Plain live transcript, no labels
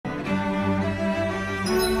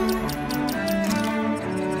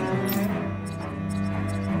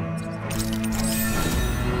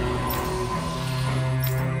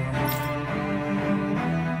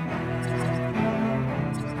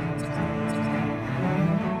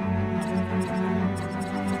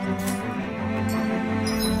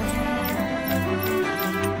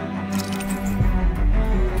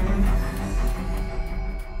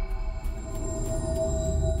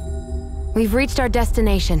We've reached our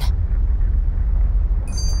destination.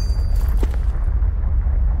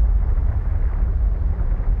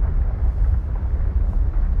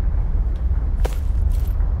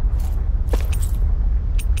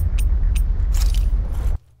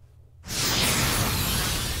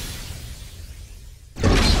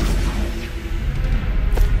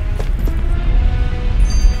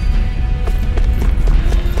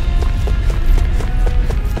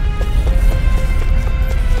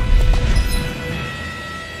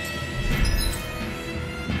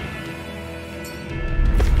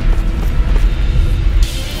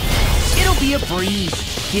 A breeze.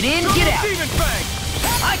 Get in, get out.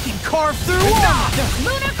 I can carve through walls.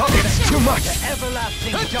 Okay, that's too much.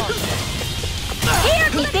 Everlasting darkness.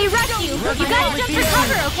 Here, they rush you. You gotta jump for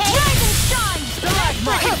cover, okay? Rise and shine.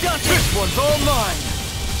 This one's all mine.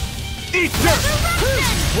 Eat dirt.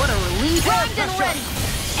 What a relief. Primed and ready.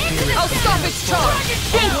 I'll stop its charge.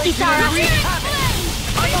 Thanks, Kisara.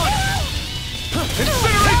 I'm on it.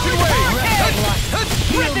 Incineration wave.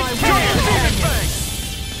 Feel my will.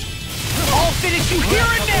 I'll finish you here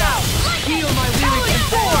and now! Feel my weary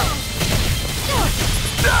form!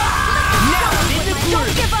 Now in the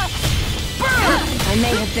Don't give up! I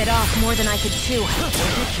may have bit off more than I could chew. Don't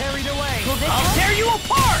get carried away! I'll tear you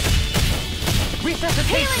apart!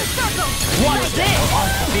 Resuscitation! Healing circle! Watch this!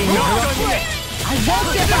 Being interrupted! I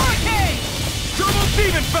won't give up! Double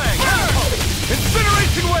demon fang!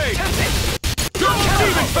 Incineration wave! Double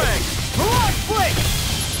demon fang! Mirage blade!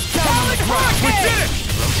 We did it!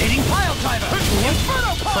 Rotating pile driver!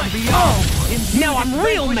 Inferno punch! From beyond! Now I'm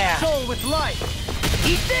real mad! Soul with life!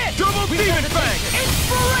 Eat this! Double demon fang!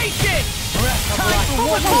 Inspiration! Time for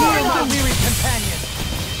one more my weary companion!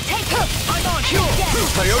 Take it! I'm on cure!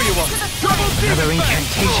 I owe you one! Double Another demon fang!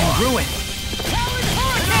 incantation ruined!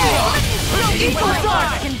 Equal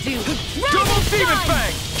dark can do! Double demon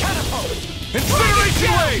fang! Catapult! Incineration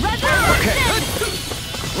wave! Okay!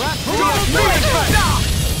 Double demon fang!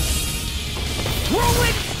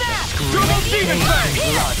 Whirlwind snap! Double demon fang!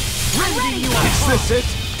 Rending you Is this it?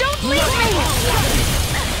 Don't leave me!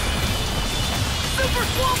 Super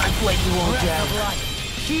swamp! I've let you all down.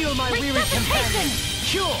 Heal my weary companion!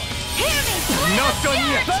 Cure! Hear me! Not done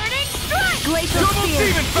yet! Burning strike! Glacial Double spear.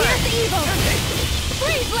 demon fang! Here's evil!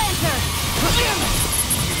 Freeze Lancer!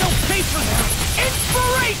 No paper now!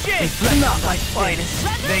 Inspiration! Not my finest!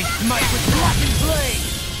 They smite with blackened blade!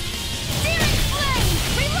 Searing flame!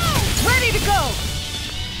 Reload! Ready to go!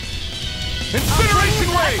 Incineration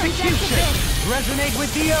wave! Execution! Resonate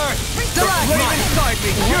with the earth! The flame inside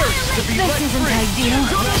me yearns to be This let isn't free! ideal.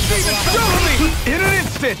 Double demon fang! In an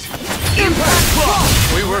instant! Impact block!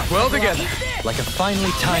 We work well together. Like a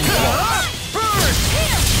finely timed waltz. Burn!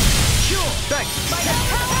 Thanks!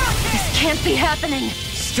 This can't be happening.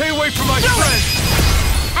 Stay away from my friends!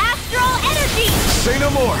 Astral energy! Say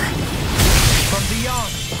no more! From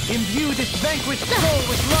beyond, imbue this vanquished soul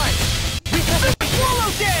with life.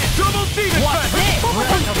 Swallow dance! Double demon What's fang! this? What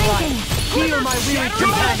was I thinking? Heal my weary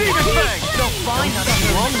Double companion. demon fang! So fine,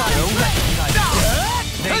 nothing wrong, not no recognize.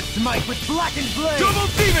 They smite with blackened blade. Double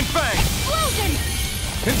demon fang! Explosion!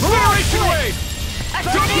 Incineration wave!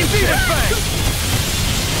 Double demon fang!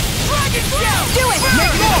 Dragon down! Do it!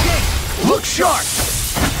 Make more! Look sharp!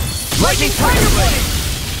 Lightning tiger blade!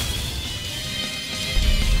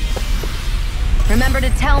 Remember to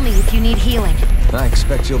tell me if you need healing. I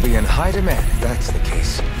expect you'll be in high demand if that's the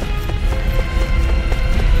case.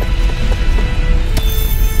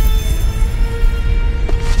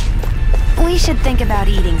 We should think about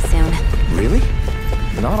eating soon. Really?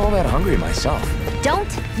 Not all that hungry myself.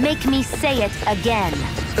 Don't make me say it again.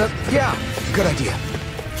 Yeah, good idea.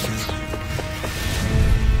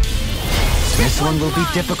 This one will be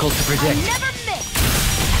difficult to predict. Never miss!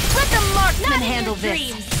 Let the marksman handle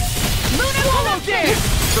this! Swallow dance!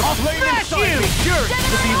 The flame inside me yearns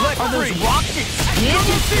to be let free! Rocks it!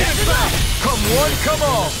 Double demon fang! Come one, come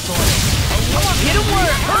all! Hit him where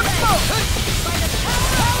it hurts most!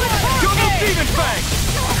 Double demon fang!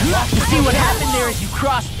 You see what happened there as you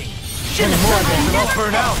crossed me? Any more of this and I'll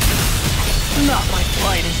burn out! Not my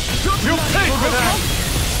finest. You'll pay for that!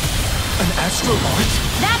 An astral launch?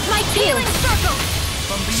 That's my healing circle!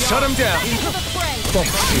 Shut him down! Into the fray!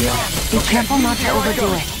 Thanks, Gio. Be careful not to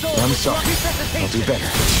overdo it. I'm sorry. I'll do better.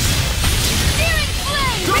 Searing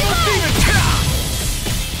flame! Double demon fang!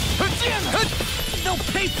 No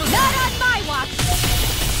paper! Not on my watch!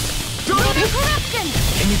 Lunar corruption!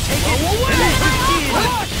 Can you take it?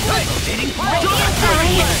 Rotating pile.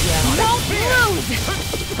 Won't lose!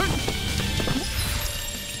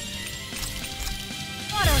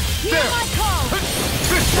 Water, hear my call!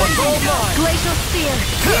 This one's all mine! Glacial spear.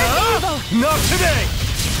 Not today!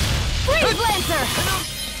 Freeze Lancer!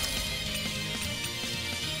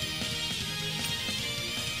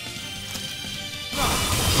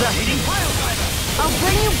 I'll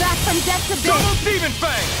bring you back from death to bit! Double Demon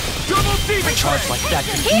Fang! Double Demon Charge Fang! like that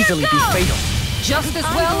could Here easily be goes! fatal. Just as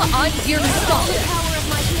well, I'm here to stop it! The power of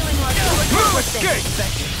my healing rod No escape!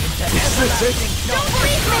 Is this it? Don't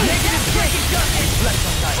leave me! Negative breaking justice!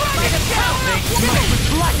 Smite with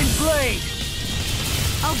blackened blade!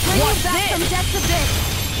 I'll bring you What's back this? from death to bit!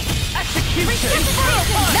 Execution!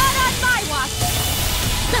 Not on my watch!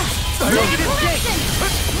 Negative gate!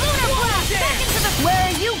 Lunar blast! Back into the... Where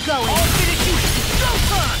are you going? I'll finish you! Go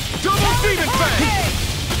time! Double Demon Fang!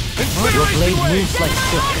 Your blade Incineration Wave! moves like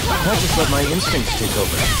silk. I just let my instincts take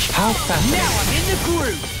over. How Now fascinating. I'm in the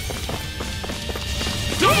groove!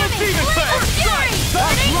 Double Demon Fang!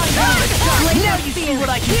 Now you see what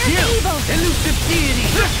I can do! Elusive deity!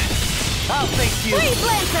 I'll face you! Freeze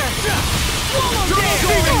Lancer! Swallow Double dare!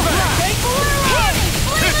 Demon Fang!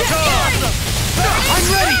 It's time! I'm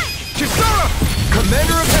ready! Kisara!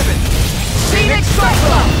 Commander of Heaven! Phoenix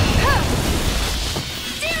Cyclone!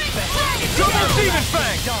 Double Demon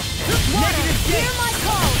Fang! Negative Hear gate! my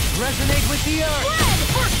call! Resonate with the earth!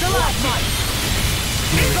 First Stalagmite!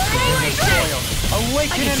 Inspiration!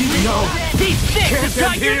 Awaken and reload! These sticks have Can't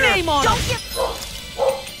got end your here. name on them!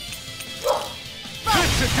 This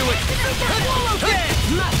should do it! Swallow dare!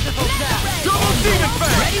 Masterful sound! Double Demon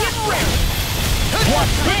Fang! Ready and ready!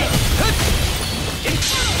 What's this?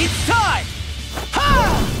 It's time! Ha!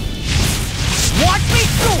 Watch me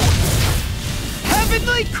soar!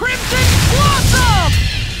 Heavenly Crimson Blossom!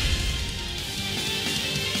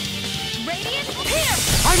 Radiant here!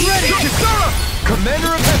 I'm ready! Kisara!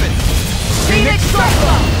 Commander of Heaven! Phoenix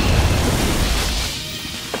Cyclone!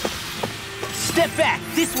 Step back!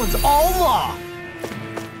 This one's all law!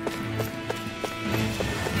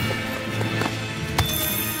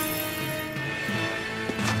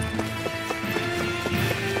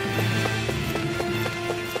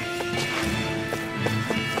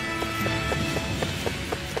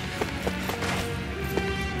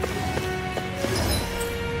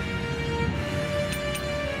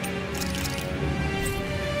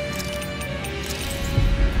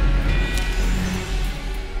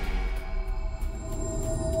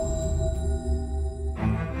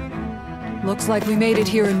 Looks like we made it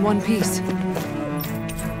here in one piece.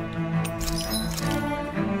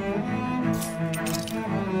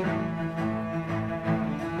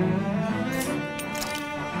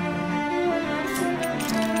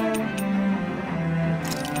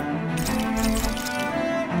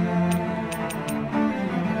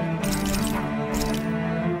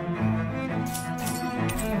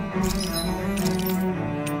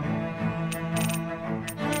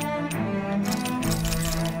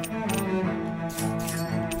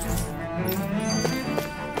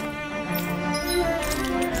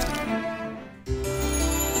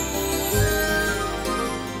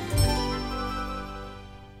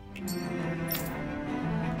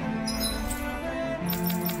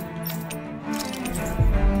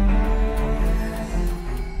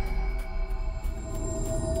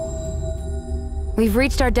 We've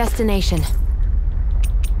reached our destination.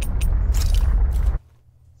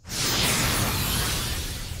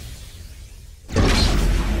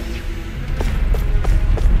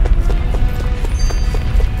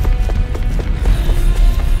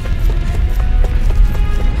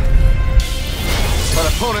 An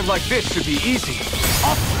opponent like this should be easy.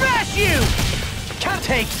 I'll smash you!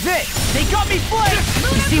 Take this! They got me flanked!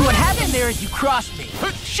 You see what happened there is you crossed me.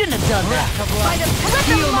 Shouldn't have done that.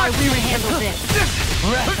 Heal my weary handle this.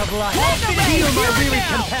 Breath of life. Heal my weary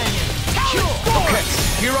companion. Okay,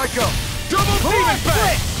 here I go. Double Demon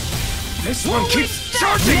Fang! This one keeps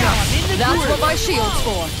charging Now us! I'm in the That's groove. what my shield's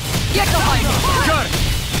for. Get behind me! Got it!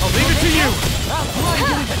 I'll leave it to you!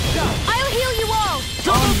 I'll heal you all!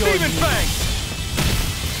 Double Demon Fang!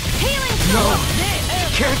 Healing No! sword!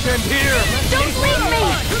 Can't end here! Don't leave me!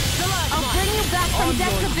 I'll bring you back from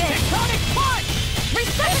death to bit!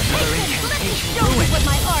 Resuscitation! Let me show you what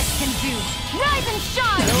my art can do! Rise and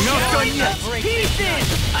shine! Not done yet! Pieces!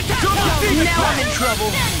 Double Demon Now I'm Fang! in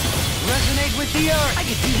trouble. Resonate with the earth. I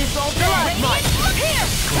can do this all day. Here!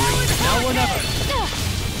 Now or never.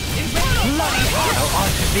 Bloody hell. No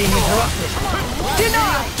art is being interrupted.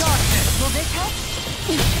 Denied! Darkness. Will this help?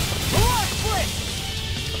 Blood split.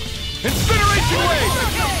 Incineration Wave!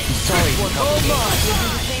 Sorry. Oh my!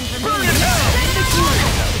 Burn in hell!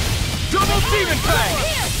 Double Demon Fang!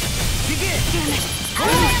 Begin.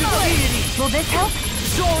 Will this help?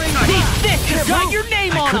 Soaring. These sticks have got your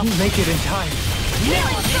name on them. Couldn't make it in time.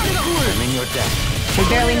 I'm in your debt. We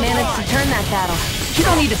barely managed to turn that battle. You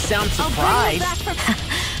don't need to sound I'll bring you surprised. back from...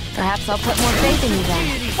 Perhaps I'll put more faith in you then.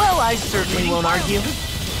 Well, I certainly won't argue.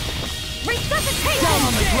 Resuscitation! Down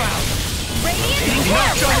on the ground. Radiant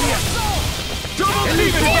Not done yet. Double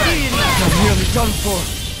demon fang! I'm nearly done for.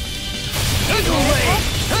 Eagle ray!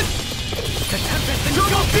 The tempest and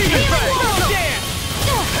double demon fang!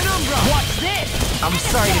 Penumbra! Watch this! I'm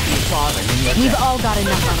sorry to be a bother. We've all got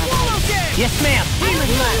enough on our plates. Yes, ma'am. Demon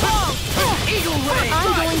blast. Eagle ray.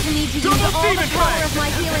 I'm going to need to use Double all the demon power fang. of my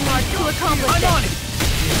healing art to accomplish I'm on this. it.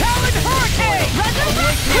 Talon hurricane.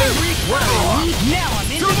 Now I'm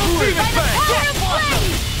in the Double groove. demon fang!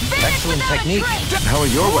 Excellent technique. How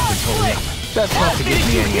are your weapons holding up? That's not to give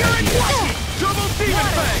me any ideas. Double demon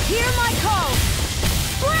fang! Hear my call!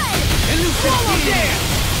 Spread! Swallow dance.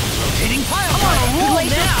 Rotating pile. I'm on a roll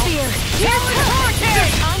Glacial now. Spear. Talon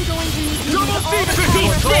hurricane. I'm going to need to use Double all the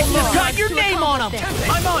demon power fang! of This my has got healing your art to name on him. accomplish this.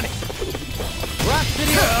 I'm on it.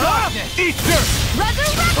 Rhapsody of darkness. Eat dirt!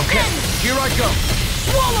 Resurrection! Okay, here I go.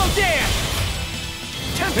 Swallow dance.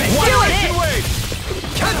 Tempest! What Wide is it? wave!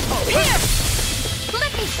 Catapult! Here!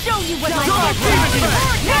 Let me show you what my Double heart demon can do!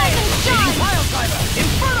 fang! Rise and shine! Pile driver.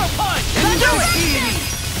 Inferno punch. Do it!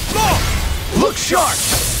 More! Look sharp!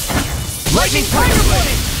 Lightning tiger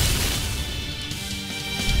blade.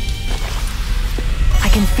 I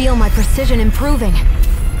can feel my precision improving.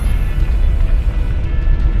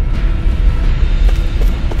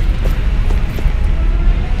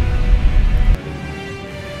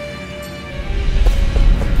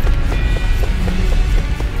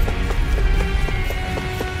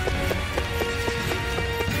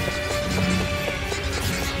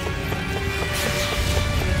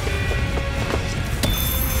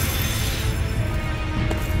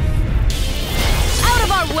 Out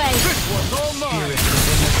of our way! This was all mine!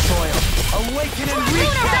 Awaken and Lunar,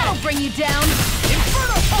 recap. that'll bring you down!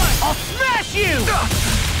 Inferno punch. I'll smash you.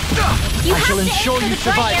 You I have shall to ensure enter you the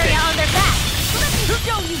front survive area this. on their back! Let me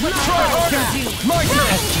show you what my Try heart harder! can do! My turn!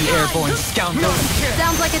 Pesky airborne scoundrel.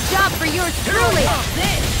 Sounds like a job for yours truly!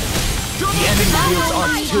 Double The enemy demon wields fang!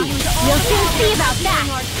 art too. You'll soon see about that!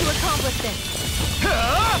 To accomplish this.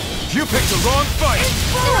 You picked the wrong fight!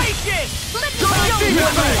 Inspiration. Let me Double show you demon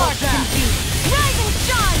what my fang! heart can do! Rise and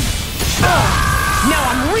shine! Now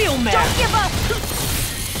I'm real mad. Don't give up!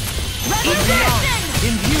 Resurrection!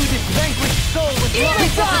 Imbue this vanquished soul with love.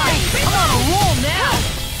 Inside! I'm on a roll now.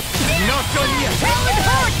 Not done yet! Talon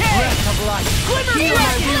hurricane. Breath of life. Glimmer Heal my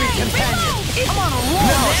my weary flame. companion. Reload. I'm on a roll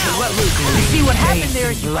now. Let loose. You see what happened there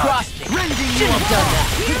as you Blood. crossed me. Shouldn't have done that.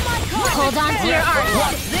 Hear my call! Hold on to your art!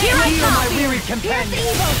 Here I Heal my come! weary Here's the companion.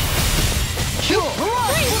 evil!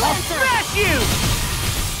 I'll smash you.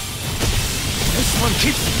 This one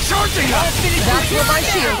keeps charging us! That's what my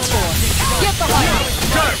shield's for. Get behind me!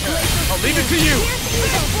 Got it! I'll leave it to you!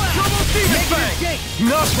 Double demon fang!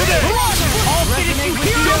 Not today! I'll finish you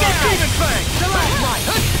here Double now. demon fang!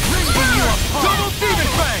 Bring you apart. Double demon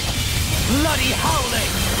fang! Bloody howling.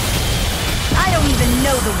 I don't even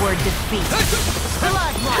know the word defeat.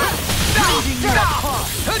 Stalagmite. Binding you apart.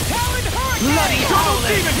 Talon hurricane. Bloody Double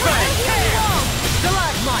howling. demon fang!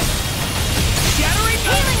 Stalagmite. Shattering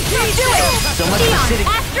Healing touch! Do it! So much for Neon, sitting.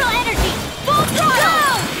 astral energy! Full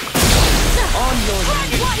throttle! on your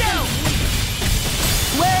knees.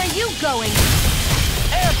 Where are you going?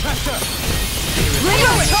 Air pressure.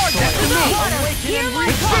 Reload! That's to me. Hear my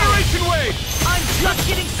call! Incineration wave! I'm just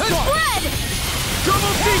getting started. Spread!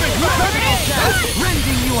 Double demon fang!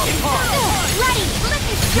 Rending you apart. Ready! Let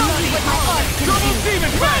me show you what my art can Double do!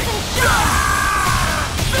 demon fang! Rise and shine!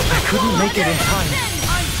 I couldn't make it in time.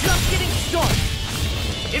 I'm just getting started.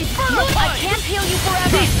 Inferno I punch. can't heal you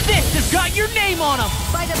forever! This fist has got your name on him.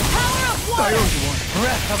 By the power of water!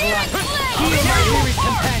 Breath of life. Flame! Heal my weary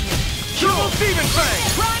companion. Double demon fang!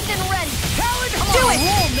 Primed and ready! Talon, I'm Do on it. a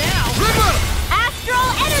roll now. River! Astral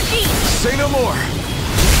energy! Say no more!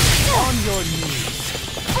 On your knees.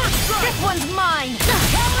 This one's mine!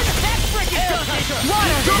 Talon, that's freaking justice.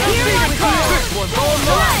 Water! Double Hear demon my fang! call! This one's all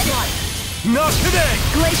mine! Spread! Not today!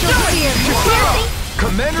 Glacial Spear. Piercing!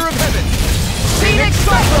 Commander of Heaven! Phoenix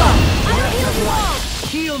Cyclone. I'll heal you all!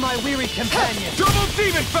 Heal my weary companion. Double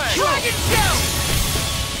demon fang! Dragon Shell.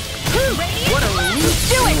 Radiant What a Blast! relief.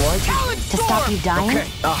 Do it! Talon To stop you dying? Okay,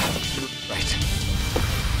 right.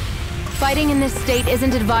 Fighting in this state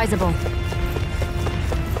isn't advisable.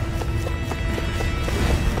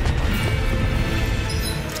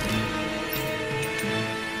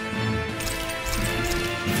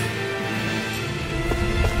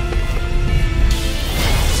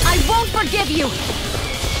 I won't forgive you!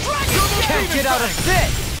 Can't get out of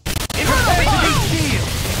this. Prepare to be sealed.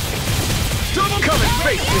 Double come and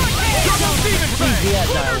face me! Double demon fang!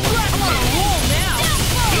 I'm on a roll now.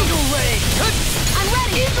 Eagle Ray. I'm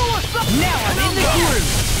ready! Now I'm in the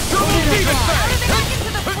groove. Double demon fang! Back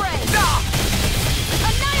into the fray!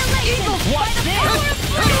 Annihilation! Watch By the this! power of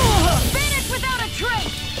flame! Finish without a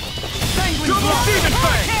trace! Sanguine Double block! demon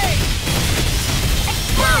fang!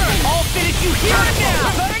 Explosion! I'll finish you here and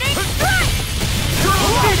now! Burning strike!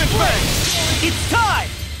 Double demon fang! It's time!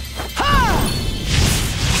 Ha!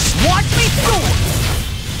 Watch me soar!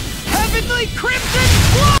 Heavenly Crimson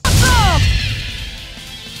Blossom!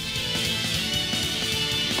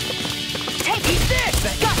 Take this!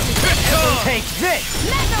 Pistol! Take this!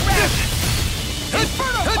 Mega Red!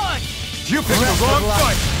 Inferno Punch! You picked the wrong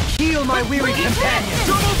fight! Heal my weary companion!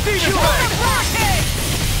 Double demon fang!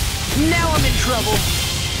 Now I'm in trouble.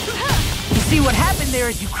 You see what happened there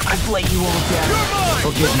is I've let you all down. You're mine!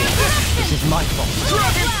 Forgive me. This is my fault.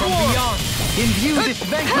 Dragon From Force! beyond, imbue this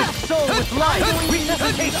vanquished soul with life.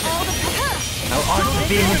 Resuscitation. Our art is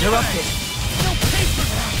being interrupted.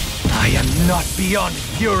 I am not beyond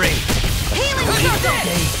fury. Healing circle!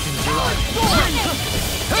 Bathed in blood.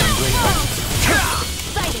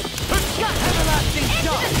 Sighted! Everlasting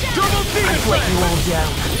dark. Double demon I've let you fang! all down.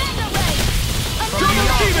 Mega Ray! Double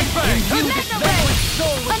demon fang! Imbue this vanquished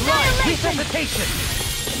soul with life. Annihilation. Resuscitation.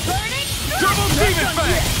 Burning strike! Double demon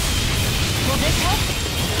fang! Will this help?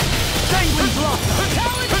 Sanguine block.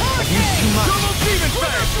 Use too much. Double demon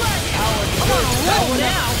fang! I'm on a roll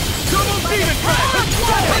now. Double demon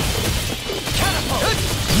fang!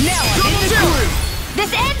 Now I'm in the groove.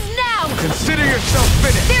 This ends now! Consider yourself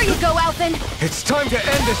finished! There you go, Alphen! It's time to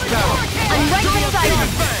end this battle! I'm right beside Demon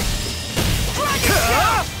you! fang!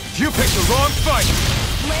 You picked the wrong fight!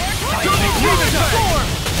 Double demon fang!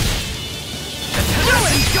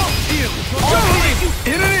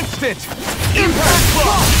 In an instant! Impact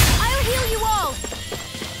block! I'll heal you all!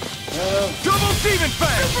 Double demon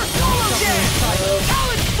fang!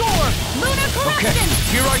 Talon Storm! Lunar Okay, Corruption!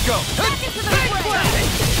 here I go! Back into the fray!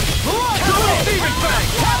 Double demon fang!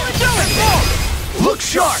 Look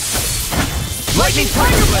sharp. Lightning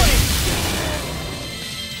Tiger Blade.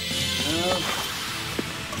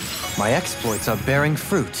 My exploits are bearing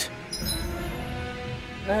fruit.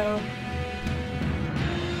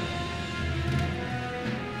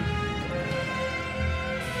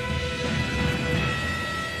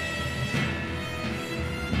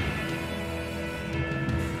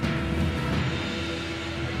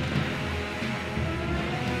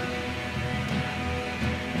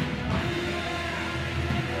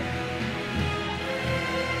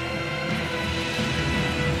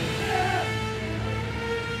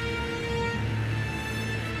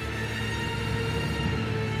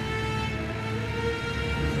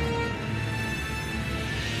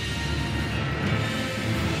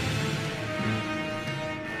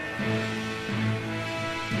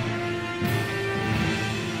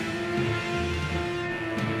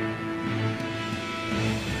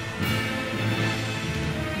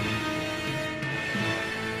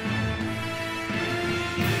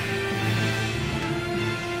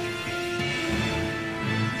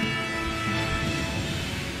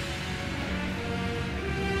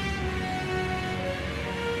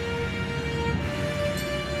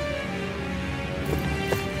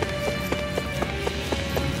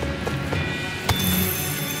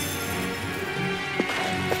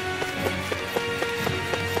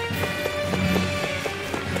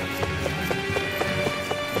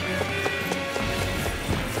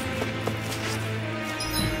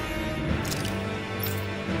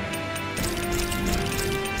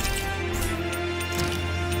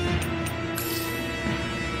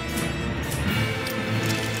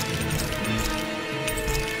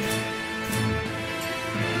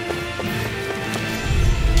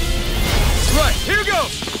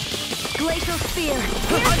 Glacial Spear!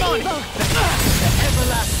 I'm on Evil! the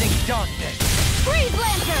everlasting darkness. Freeze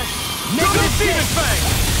Lancer! Negative Demon fang!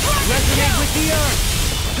 resonate with the earth.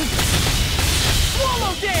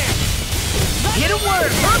 Swallow dance. Get a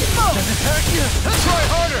word. Hurtful. Does it hurt you? Try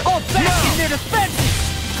harder! All back in their defenses.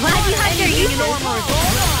 Glad you had your use armor is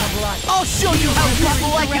all mine. I'll show you how tough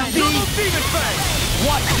I can be. Double demon fang!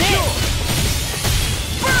 Watch this.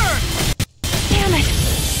 Burn. Damn it!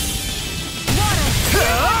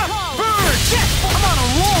 Burn! I'm on a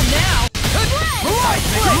roll now.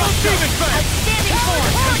 Double demon fang! Standing form!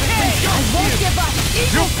 I won't give up!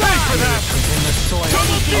 You'll pay for that! In the soil.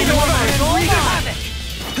 Double demon fang! Wreak havoc.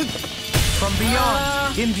 From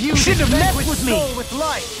beyond, imbue Shouldn't have messed with me. soul with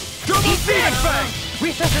life. Double demon fang!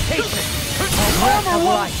 Resuscitation. Armor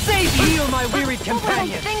won't save you. Heal my wearied What was I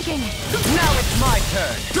companion. thinking? Now it's my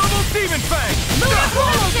turn. Double demon fang!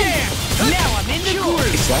 Swallow dance. Now I'm in the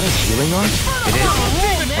groove. Is that a healing art? It is.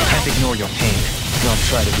 I can't ignore your pain. I'll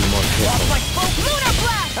try to be more careful. Like both Lunar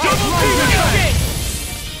Blast! Double demon fang!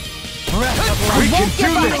 We can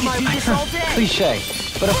do this all day. Cliche,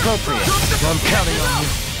 but appropriate. I'm counting on you.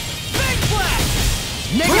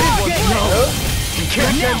 Negative game. No. You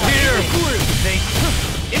can't end here.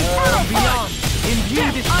 Inferno beyond.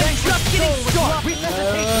 Imbue this vanquished soul with love.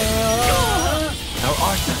 Our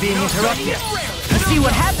arts are being interrupted. You see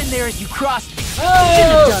what happened there as you crossed me.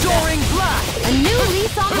 Soaring blast. A new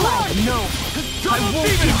lease on life. No, I won't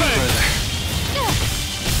Even give in. further.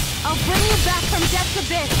 I'll bring you back from death's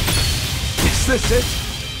abyss. Is this it?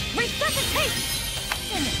 Resuscitate!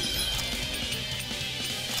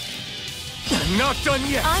 I'm not done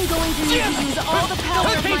yet. I'm going to need to use all the power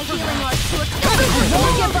of my healing arts to accomplish.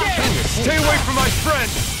 Won't give up. Stay away from my friend.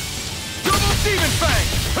 Double Demon Fang.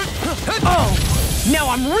 Oh, now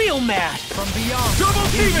I'm real mad. From beyond. Double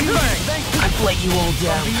Demon Fang. I've let you all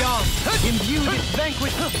down. Beyond. Imbue this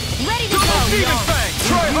vanquish. Ready to Double go. Demon Fang.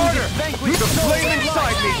 Try harder. The flame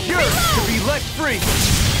inside me yearns to be let free.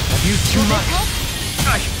 I've used too much.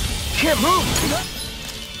 I can't move.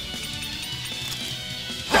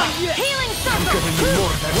 Healing circle. Gonna need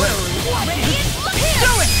more of that. Look here.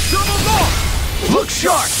 Do it. Double ball. Look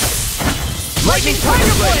sharp. Lightning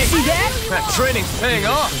Tiger Blade. See that? That training's paying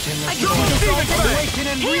off. Double Demon Fang.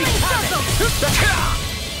 Healing circle.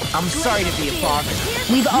 I'm sorry to be a bother.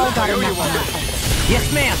 We've all got enough of nothing. Yes,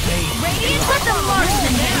 ma'am. Radiant let the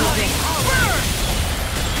marksman handle this.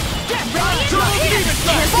 Double Demon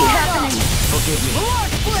Fang. Can't be happening. Forgive me.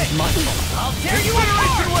 I'll tear you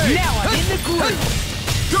apart. Now I'm in the groove.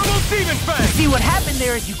 Double Demon Fang. See what happened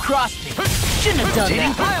there as you crossed me. Shouldn't have done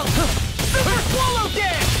that. Super Swallow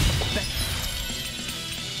Dance.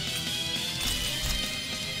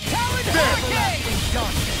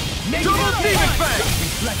 Double Demon Fang.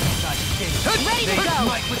 Ready to go.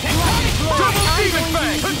 Double I'm Demon going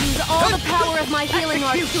Fang. to need to use all the power of my healing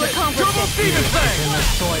arts to accomplish Double this. Demon Fang.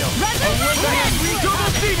 Soil.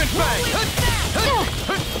 Double Demon Fang.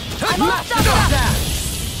 I won't stop that.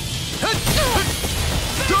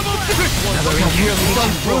 Double Another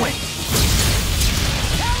inhuman ruin.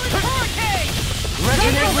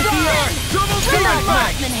 Resonate with the earth. Double Let Demon the Fang.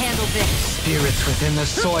 marksman handle this. Spirits within the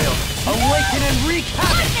soil. Awaken and wreak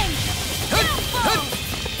havoc.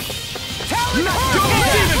 Double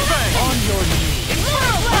Demon Fang. On your knees.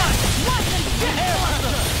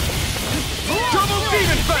 Double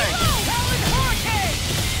Demon Fang.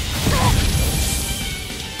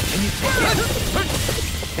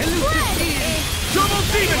 Double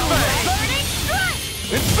Demon Fang.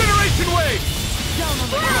 Incineration Wave.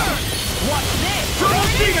 Watch this. Double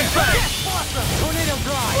Demon Fang. Tornado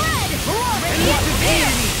Drive.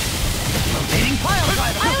 Rotating pile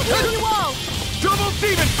driver. I'll heal you all. Double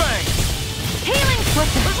Demon Fang. Healing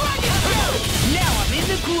circle. Now I'm in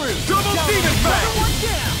the groove. Double Demon Fang.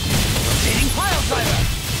 Rotating pile driver.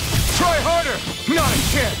 Try harder. Not a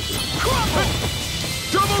chance.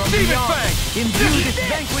 Double Demon Fang. Imbue this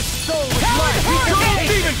vanquished soul with life. Double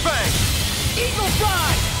Demon Fang. Eagle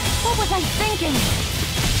Fly. What was I thinking?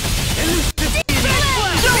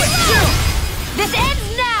 This ends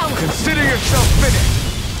now. Consider yourself finished.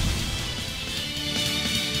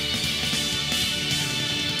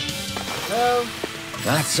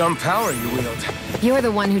 That's some power you wield. You're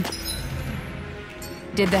the one who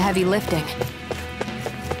did the heavy lifting.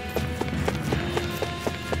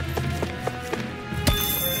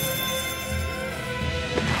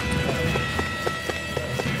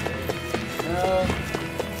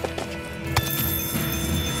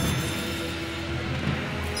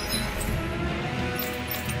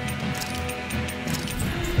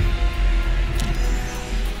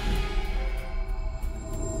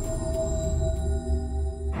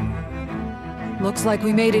 Looks like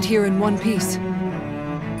we made it here in one piece.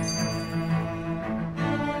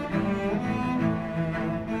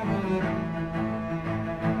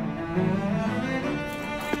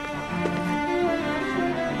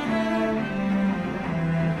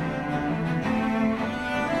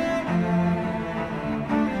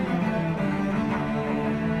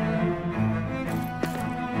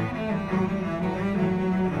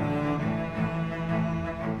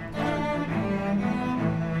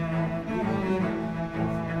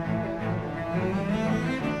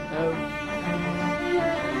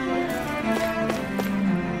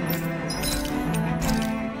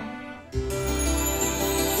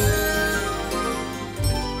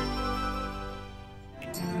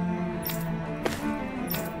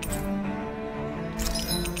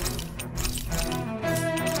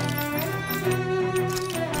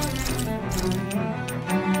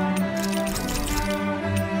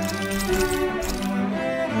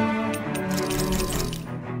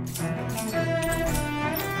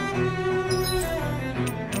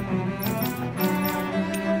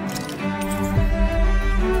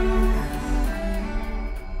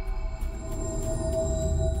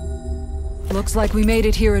 Looks like we made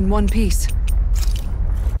it here in one piece.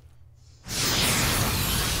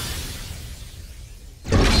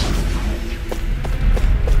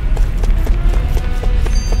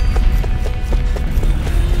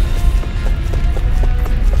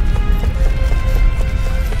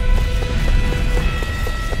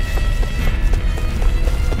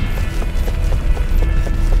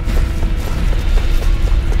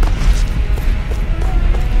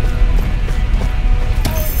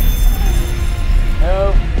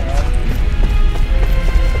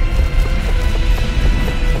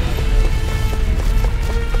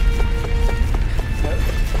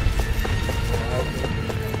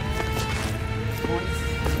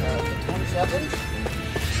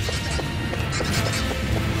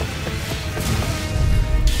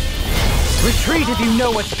 Retreat if you know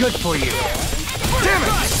what's good for you. Damn it!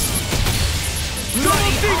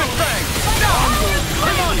 Double demon fang!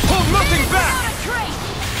 Come on, hold nothing back!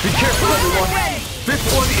 Be careful, everyone. This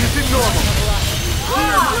one isn't normal.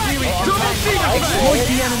 Double demon fang! Exploit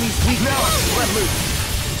the enemy's weakness. Now, let loose.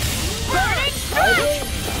 Burning strike!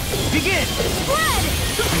 Begin! Spread!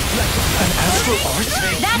 An astral art?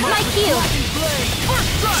 That's my cue!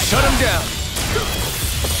 Shut him down.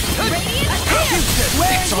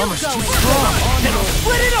 Its armor's too strong. Now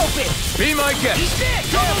split it open! Be my guest.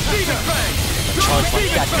 Double demon fang! Charge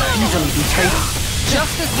like that could easily be taken.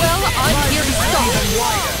 Just as well, I'm here to stop.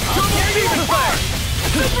 Double demon fang!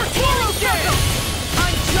 Super healing circle!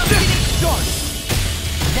 I'm just getting started.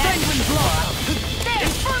 That's when blow! There!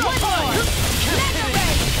 Infernal power! Mega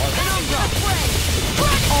ray! Umbra spray!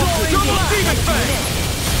 Double demon fang!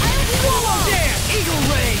 Swallow dance! Eagle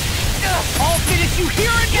ray! I'll finish you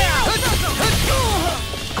here and now!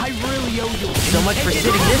 I really owe you. So much for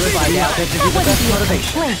sitting this fight out there to do the best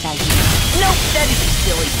motivation. Nope, that isn't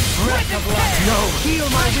silly. No, heal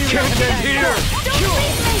my rear. Can't end here!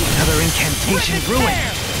 Another incantation ruined.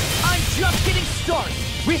 I'm just getting started.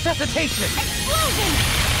 Resuscitation. Explosion!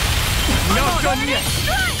 Not done yet!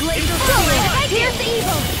 Laser fire! Here's the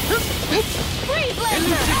evil! Freeze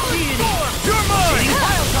laser! You're mine!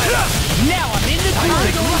 Now I'm in the zone.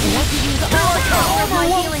 Armor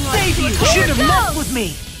Won't save you. Should have messed with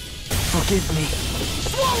me. Forgive me.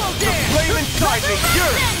 Swallow The flame inside me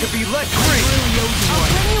yearns to be let free! I'll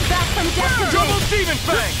bring you back from death to Double day! demon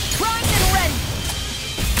fang! Primed and ready!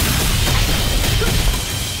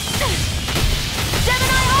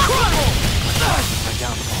 Gemini Aqua! My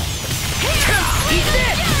downfall. Eat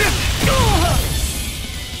this!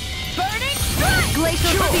 Burning strike!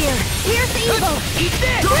 Glacial spear! Here's the evil! Eat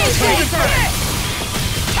this. Freeze laser!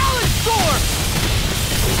 Talon sword.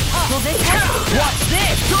 Will this help? What's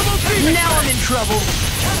this? Double demon Now I'm in trouble.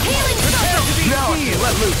 Healing circle! Now I can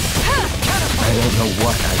let loose! I don't know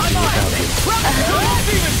what I'd do without you. Double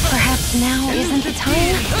demon fang! Perhaps now isn't the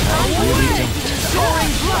time?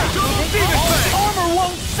 Soaring blood! Double demon fang! Armor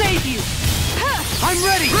won't save you. I'm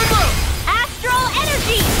ready. Remove! Astral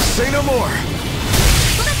energy! Say no more!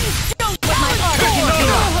 Let me show you what my art is!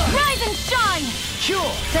 Rise and shine!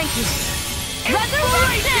 Cure. Thank you.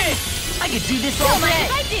 Resurrection! I could do this Don't all mind day.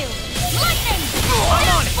 if I do! Lightning! I'm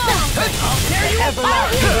on it. Deathfall! There you I'll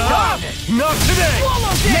are. Not today!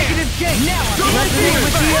 Negative gate. Now I'm Double resonating demon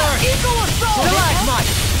with the fang. earth. Eagle assault. Stalagmite.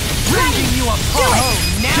 Rending you apart. Oh,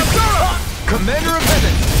 now. Commander of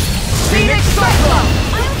Heaven! Phoenix Cyclone.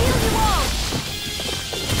 heal you all!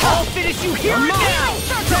 I'll finish you here and now.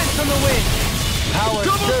 Sense from the wind. Power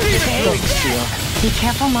Double surges. demon Thanks, Gio. Be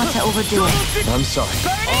careful not to overdo it. I'm sorry.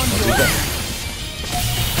 I'll do better.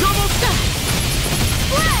 Double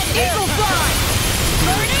Eagle fly.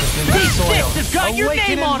 These sticks have got your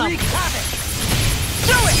name on them. Do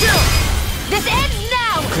it. This ends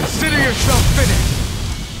now! Consider yourself finished!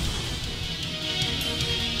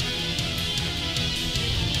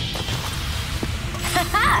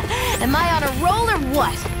 Am I on a roll or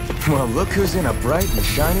what? Well, look who's in a bright and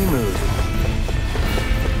shiny mood.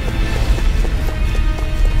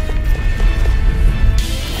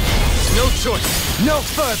 No choice! No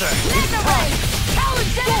further!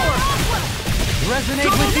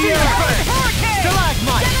 Resonate with the earth.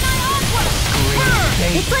 Stalagmite.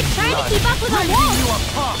 It's like trying to keep up with a wall!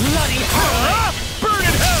 Bloody hell. Burn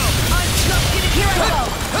in hell! Here I go!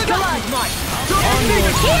 Stalagmite.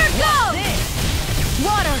 Here goes!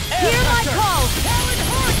 Water, hear my call!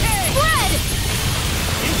 Spread!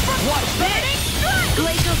 Watch this.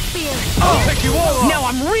 Glacial spear! I'll take you all on! Now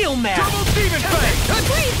I'm real mad. Double demon fang!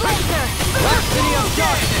 Freeze laser! Destiny of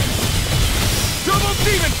darkness. Double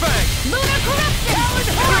demon fang! Lunar corruption!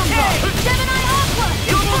 Gemini Aqua!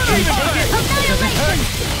 Double demon fang!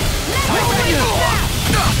 Annihilation!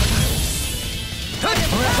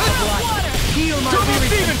 Heal my Double weary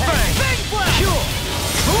demon fang! companion.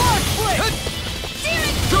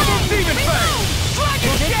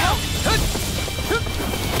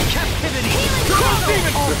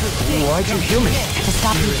 activity! Why'd you heal me? To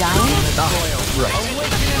stop you dying? Right.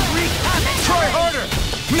 Try harder!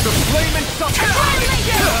 The flame and something!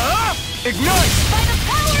 Ignite! By the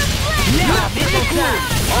power of flame! Now, middle groove!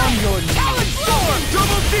 On your knees!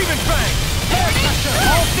 Double demon fang!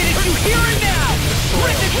 I'll finish you here and now!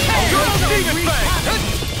 Rip it down! Double demon fang!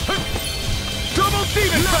 Double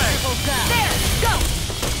demon fang! There, go!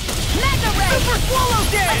 Mega ray! Super swallow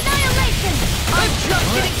dead! Annihilation! I'm just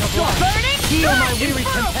getting started! Burning! Heal my weary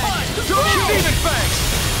companion! Double demon fang!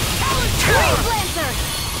 Freeze Lancer!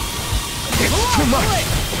 It's too much!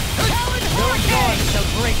 No dawn shall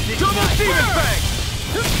break this Double night! demon fang!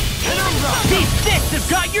 These fists have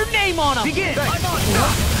got your name on them! Begin! Thanks. I'm on!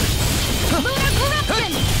 Lunar corruption!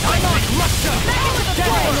 I'm on! Russia! Back with the Death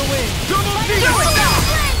on flame! the wind! Double demon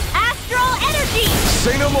fang! Astral energy!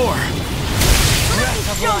 Say no more! Let me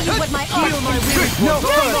show you what my art Heal my can do! weary No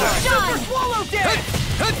companion! further! Shine! Swallow dead!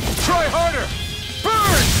 Try harder!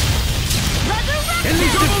 Burn! Resurrection!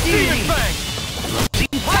 Double demon fang!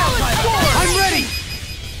 I'm ready!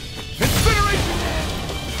 Incineration!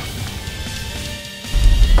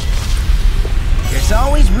 There's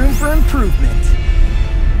always room for improvement.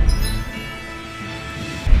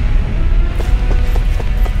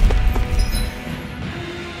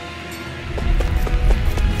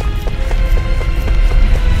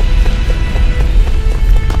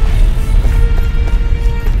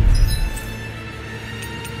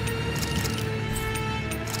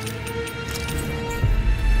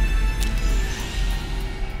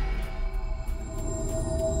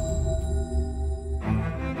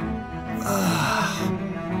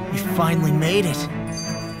 Finally made it.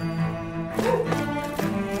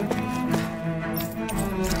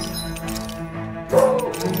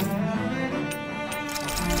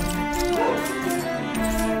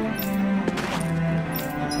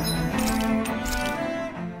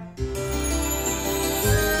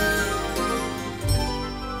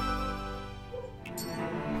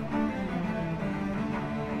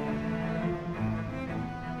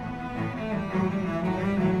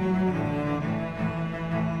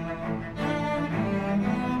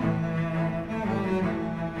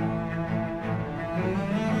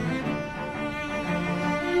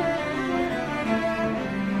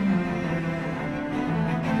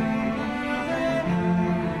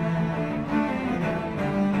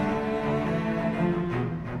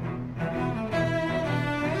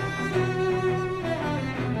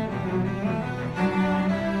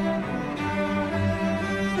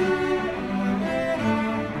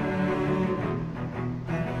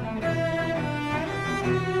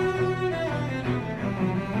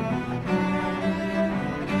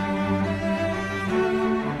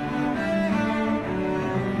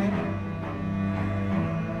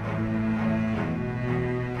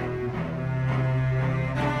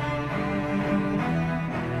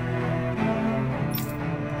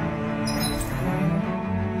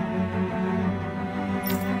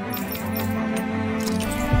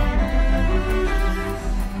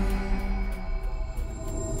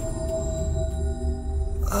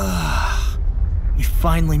 You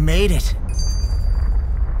finally made it.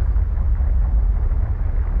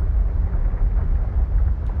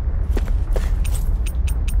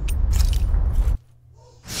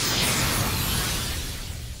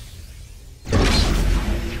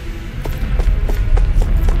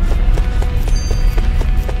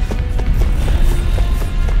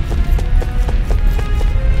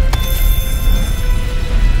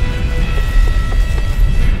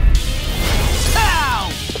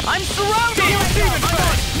 I'm surrounded!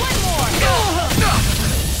 One more!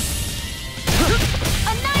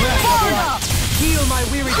 Annihilation! Heal my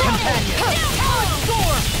weary companion!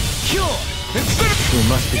 Cure! You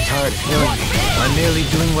must be tired of healing me. I'm merely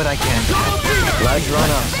doing what I can to help. Glad you're on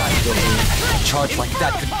our side, Billy. A charge like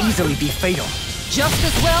that could easily be fatal. Just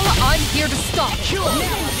as well, I'm here to stop. Cure! Now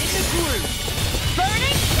in the groove!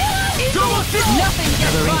 Burning! Nothing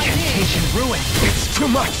gets Another by me. incantation ruined. It's too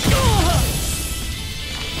much!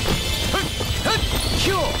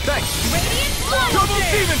 Cure! Thanks! Radiant blood! Double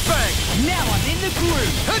demon fang! Now I'm in the groove!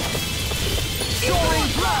 Soaring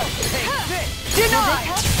blow! Take this! Denied!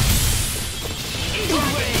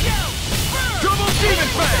 Double demon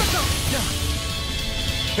fang!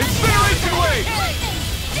 Incineration wave!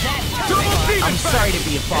 Double demon I'm fang! sorry to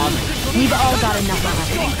be a bother. We've all got enough of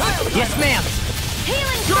it. Yes, ma'am!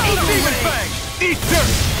 Healing Double demon fang! Eat dirt!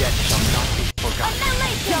 Death shall not be forgotten.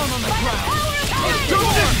 Annihilation! Down on the ground. Power of flame! Double-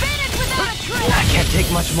 Finish without a trace! I can't take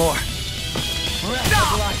much more.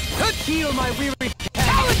 Heal my weary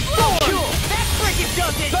companion! Cure! That frigate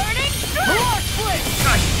does it! Burning!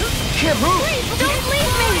 Can't move! Don't leave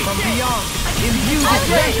me! From beyond, imbue this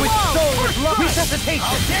vanquished soul with love. Resuscitation.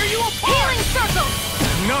 I'll tear you apart! Healing circle!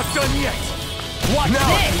 Not done yet! Watch Now,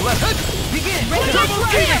 this. let's Begin. double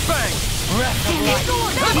demon fang! Breath of life.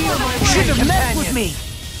 Heal my my should have messed with me.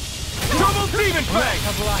 Double demon fang! Breath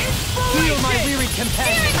of life. Heal my wearied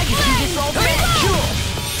companion. I can do this all day! Cure!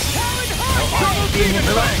 Double demon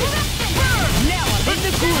fang! Now I'm in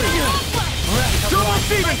the groove. Breath of Double life.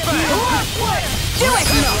 demon fang! Do it!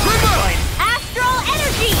 Trigger! Astral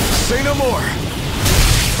energy! Say no more!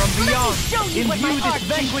 From beyond, show you what my imbue this art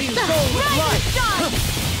vanquished can do. soul with life.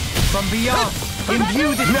 From beyond,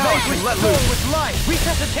 imbue this Now I can vanquished let soul loose. with life.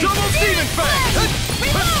 Resuscitation. Double demon fang!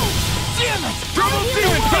 Damn it! Double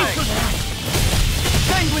demon fang!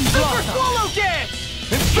 Penguin blossom. Swallow dance!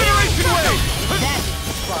 Incineration wave!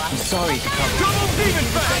 I'm sorry to come. Double demon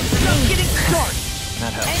fang! Just getting started.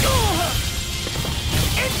 That helps.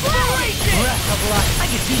 Inspiration! Breath of life. I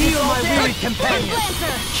can heal my wearied companion.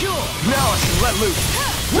 Cure! Now I can let loose.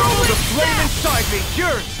 The flame inside me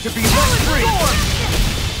yearns to be let free!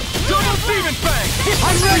 Double demon fang!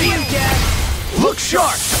 I'm ready, Dad. Look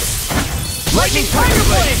sharp! Lightning tiger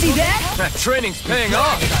blade! See that? That training's paying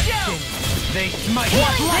off! They smite.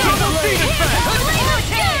 Double demon fang!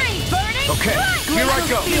 Burning Okay, here I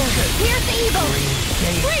go. Here's evil!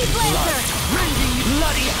 Freeze Lancer!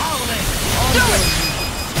 Bloody howling. Do it!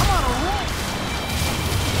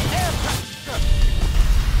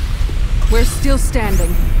 We're still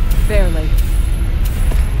standing. Barely.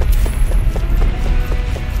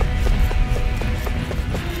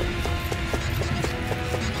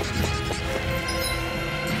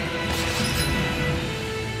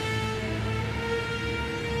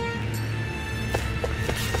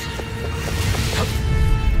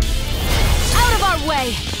 Out of our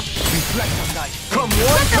way! Come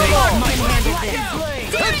one, come all! Don't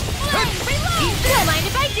mind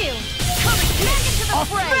if I do! Back into the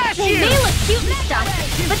fray! They may look cute and stuff,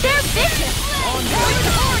 but they're vicious!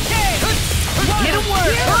 Get a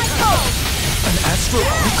word! Here I go! An astral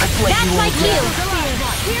could let That's you my all cue! down.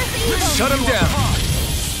 Here's evil! Shut him down!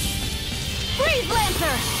 Freeze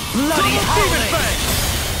Lancer! Bloody Demon howling. fang!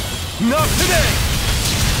 Not today!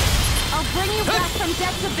 I'll bring you back from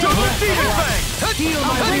depths of Double darkness! demon fang! Heal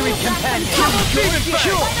my wearied companion. Double demon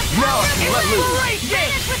fang! Now I can let loose!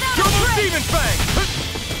 Vanish without a Double trace! demon fang!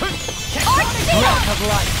 Art seal! Breath of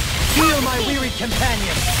life. Heal my wearied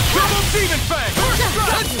companion. Double demon fang!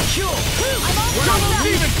 Cure. Double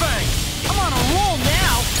demon fang! I'm on a roll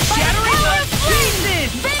now. Shattering the the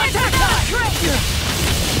pieces. Vanish Attack without a time. trace!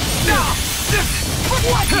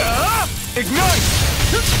 Ignite!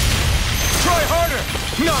 Try harder!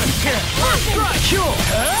 Not a chance! Cure.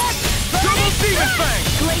 Double demon fang!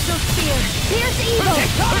 Glacial spear! Here's evil!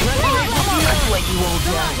 Let's let you all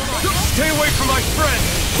die. Stay away from my friend!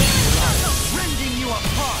 Rending you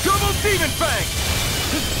apart. Double demon fang!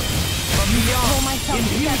 From beyond, myself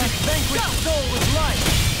imbue together. this vanquished soul with life.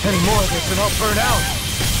 Any more of this and I'll burn out!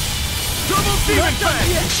 Double demon fang!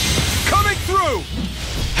 Coming through!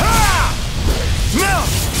 Ha! Now!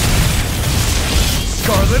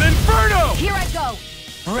 Scarlet Inferno! Here I go!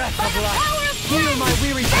 Breath of life. Power of Heal flame! my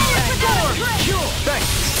weary Vanish without a companion. trace! Cure. Thanks!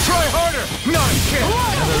 Try harder! Not a chance!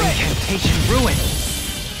 Another incantation ruined.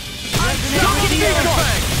 Double demon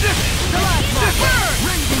fang!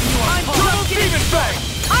 Rending you apart. Double demon fang!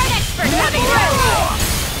 Art expert coming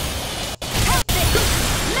through!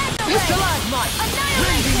 Stalagmite.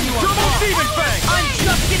 Annihilation! Double demon fang! I'm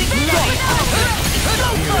just getting started.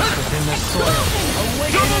 Within the soil.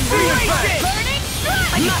 Double demon fang! Burning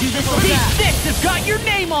strike! I can do this all These that. sticks have got your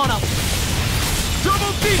name on them!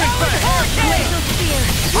 Double demon fang! Glacial spear!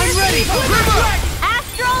 I'm ready.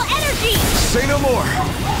 Astral energy! Say no more!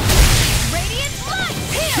 Radiant blood!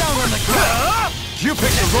 Here! Down on the ground. You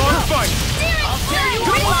picked the wrong fight!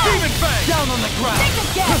 Double Reload! demon fang! Down on the ground. Think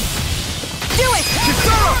again! Do it!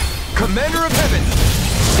 Kisara! Commander of Heaven!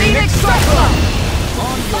 Phoenix Cyclone!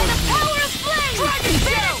 On By your the power of flame!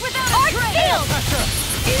 Vanish without a trace!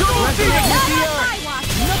 Double demon! Not on my watch!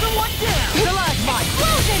 Another one down. Stalagmite.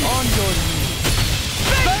 Explosion! On your knees.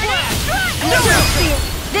 Burning strike! Glacial spear!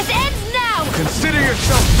 This ends now! Consider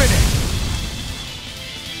yourself finished!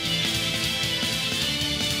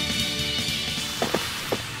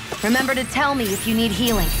 Remember to tell me if you need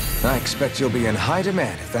healing. I expect you'll be in high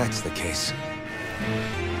demand if that's the case.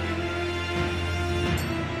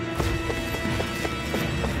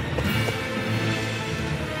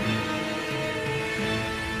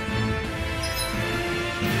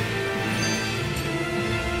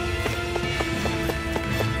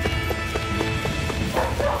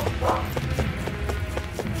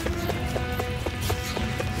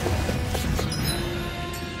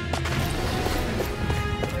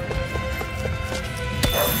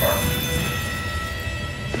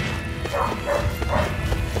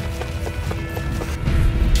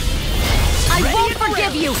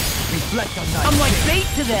 of you! Reflect on that. I'm like bait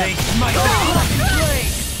to them! They smite.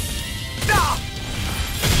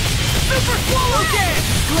 Super swallow dance!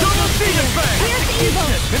 Double demon fang! Here's evil!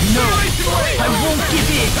 No! I won't give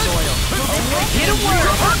in! Hit a word!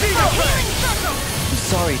 Double demon fang! I'm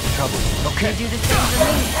sorry to trouble you. Okay. Do the same for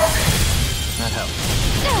me. That helps.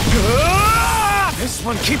 This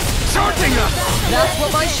one keeps charging us! That's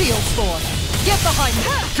what my shield's for! Get behind me!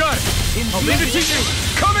 Got it! I'll leave it to you!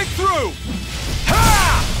 Coming through!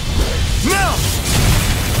 Ha! Now!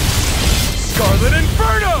 Scarlet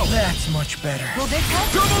Inferno! That's much better. Will this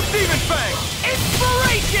help? Double demon fang!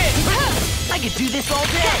 Inspiration! I could do this all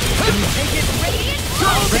day! Take it! Radiant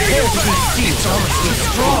Double Prepare demon to be fang! sealed. It's almost too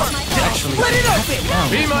strong. Actually, Let it open!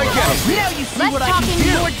 Be my guest! Now you see Less what I can talking,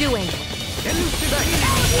 do! more doing.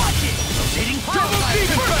 Watch it! Double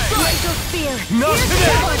demon fang! Angel Spear. Not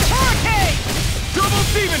today! Hurricane! Double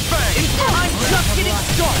demon fang! I'm just getting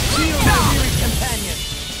started! Weary companion!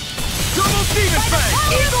 Double demon fang!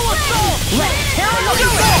 Eagle assault! Let's tear it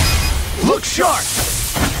up! Look sharp!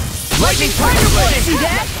 Lightning Tiger Blade! See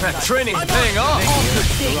that? That training's paying off!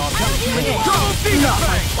 Double demon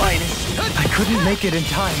fang! I couldn't make it in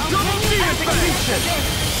time. Double demon fang!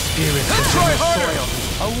 Spirit Let's is in try the harder! soil.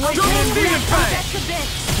 Double demon fang!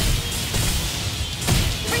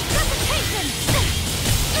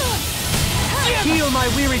 Heal my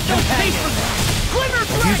weary companion. Glimmer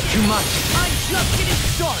I've used too much. I'm just getting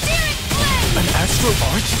started! An astral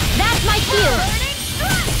arch? That's my cue.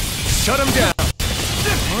 Shut him down!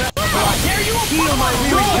 There you Heal my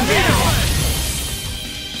weary companion.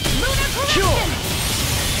 Cure.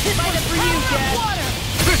 Fight it for you, Dad!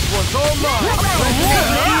 This one's all mine!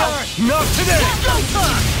 Not today!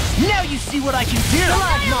 Now you see what I can do!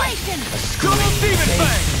 Double demon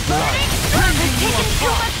fang!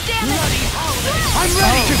 I'm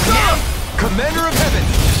ready to go! Commander of Heaven!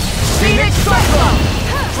 Phoenix Cyclone!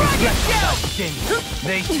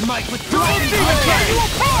 They smite with Double demon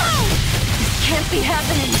fang! Can't be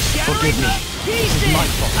happening. Forgive me. Pieces! My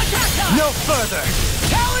fault. Attack! No further!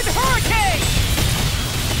 Talon Hurricane!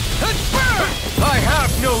 And burn! I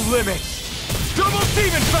have no limits! Double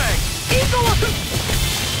demon fang! Eagle!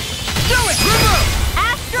 Do it! Remote!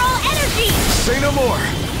 Astral energy. Say no more!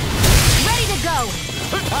 Ready to go.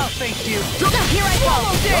 Oh, thank you. Here I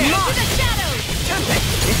go. Into the shadows.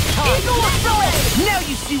 It's time. Eagle Assault! Now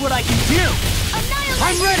you see what I can do!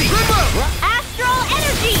 I'm ready! Remote! Astral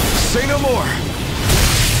energy. Say no more!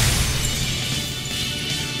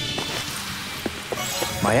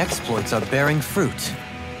 My exploits are bearing fruit.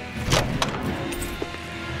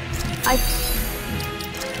 I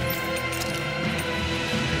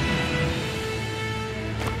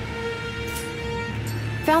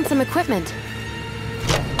found some equipment.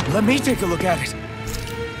 Let me take a look at it.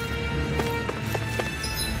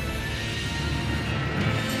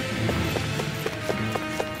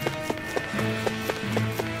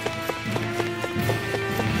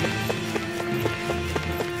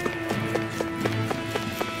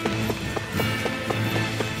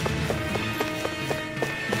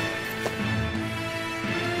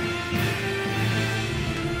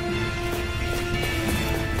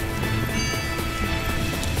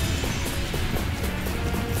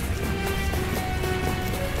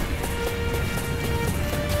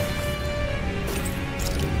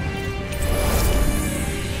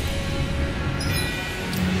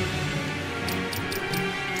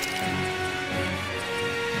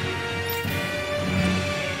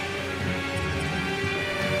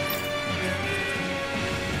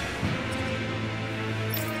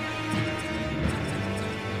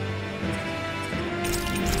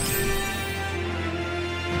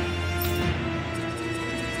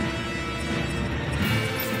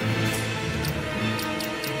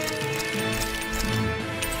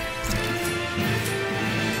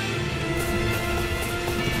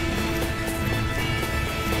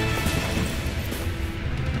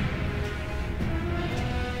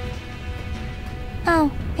 Oh,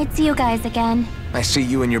 it's you guys again. I see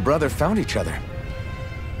you and your brother found each other.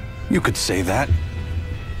 You could say that.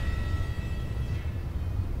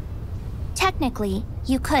 Technically,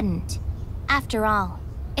 you couldn't. After all,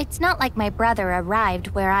 it's not like my brother arrived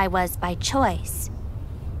where I was by choice.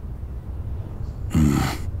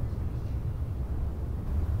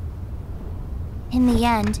 In the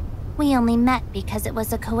end, we only met because it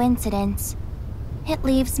was a coincidence. It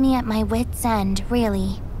leaves me at my wit's end,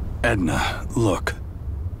 really. Edna, look.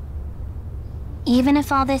 Even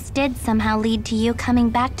if all this did somehow lead to you coming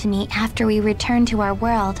back to me after we return to our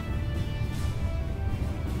world,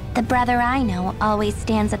 the brother I know always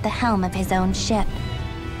stands at the helm of his own ship.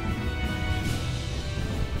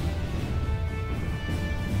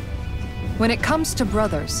 When it comes to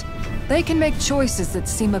brothers, they can make choices that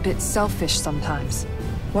seem a bit selfish sometimes.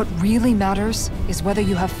 What really matters is whether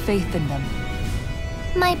you have faith in them.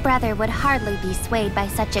 My brother would hardly be swayed by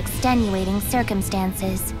such extenuating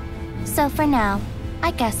circumstances. So for now, I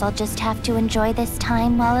guess I'll just have to enjoy this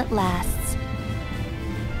time while it lasts.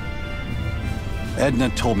 Edna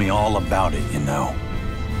told me all about it, you know.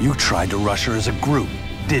 You tried to rush her as a group,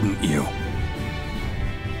 didn't you?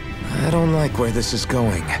 I don't like where this is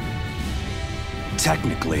going.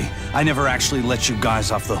 Technically, I never actually let you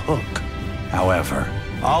guys off the hook. However,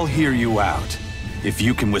 I'll hear you out. If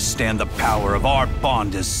you can withstand the power of our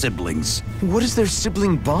bond as siblings. What does their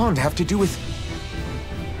sibling bond have to do with...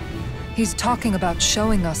 He's talking about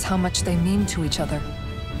showing us how much they mean to each other.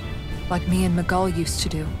 Like me and Miguel used to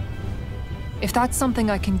do. If that's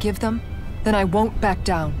something I can give them, then I won't back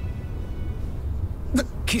down.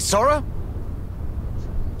 Kisara?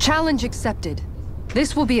 Challenge accepted.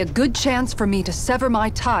 This will be a good chance for me to sever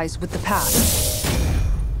my ties with the past.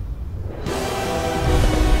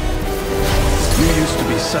 You used to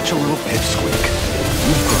be such a little pipsqueak.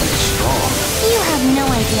 You've grown strong. You have no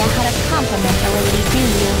idea how to compliment a lady, do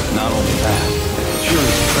you? Not only that, you're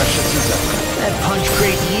as precious as ever. That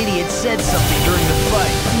punch-crazy idiot said something during the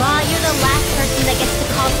fight. Ma, you're the last person that gets to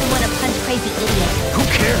call someone a punch-crazy idiot. Who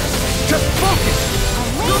cares? Just focus!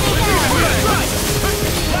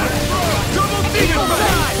 Double demon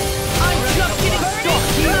fight! I'm just getting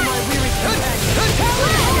started!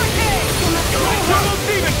 Double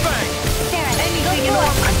demon fang! Anything in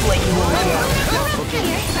order. I'd let you all down.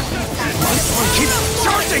 This one keeps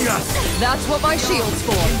charging us! That's what my shield's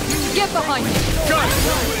for. Get behind me. Got it!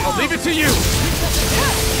 I'll leave it to you!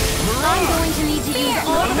 I'm going to need to use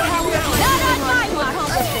all the power of my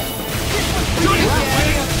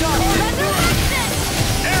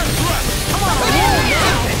Air thrust! Come on,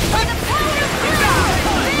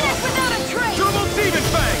 without a trace! Double demon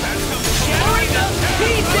fang! Shattering up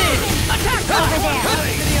pieces! Attack!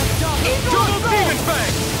 Double demon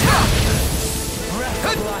fang!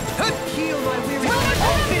 Heal my weary...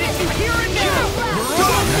 I'll finish you here and now!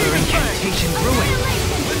 Double demon fang! Incantation ruin.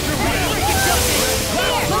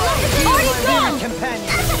 Already gone! Companion.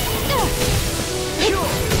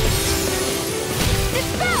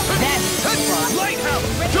 Lighthouse!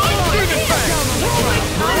 Double demon fang!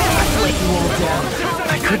 I'd let you all down.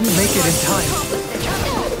 I couldn't make it in time.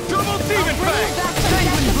 Double demon fang!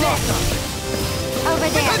 Penguin blossom. Over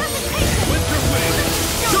there. Winter wind!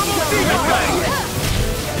 Double demon fang!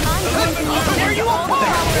 There you are!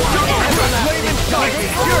 Lane inside me!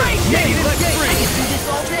 You're free! Do this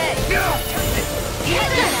all day.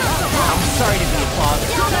 Edna! I'm sorry to be a bother.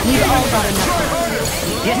 We've all got enough.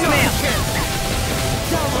 Yes, ma'am.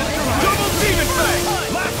 Double demon fang!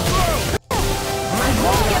 Last throw! I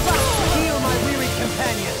won't give up! Heal my weary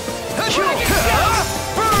companion.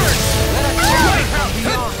 Burn! Lighthouse!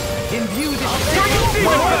 Beyond. Imbue this Double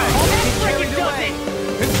demon fang! carried away.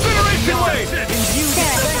 Incineration wave! Imbue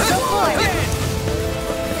this Go for it.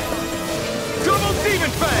 Double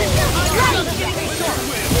demon fang!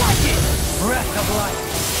 breath of life.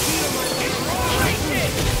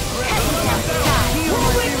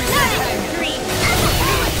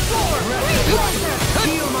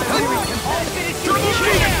 Double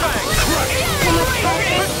demon fang!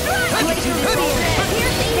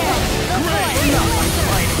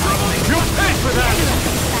 You'll pay for that!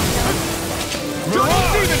 Double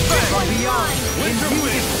demon fang! Beyond. Winter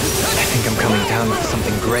wind! I think I'm coming down with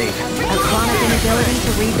something grave. A chronic inability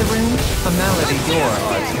to read the room? A malady your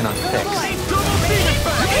arts cannot fix. Double demon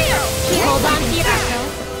fang! Hold on to your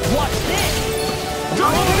What's this?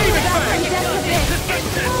 Double demon fang!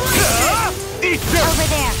 Eat this! over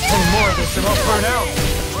there. And more of this or I'll burn out.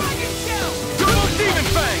 Double demon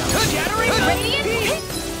fang! Shattering radiant!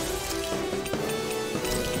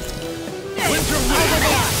 Winter wind!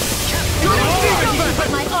 Double demon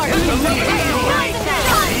fang! My art.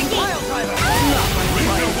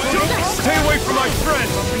 Stay away from my friend!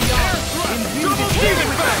 Double demon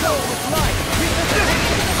fang!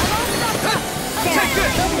 Take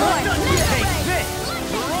this!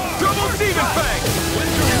 Double demon fang!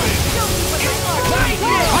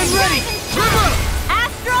 I'm ready!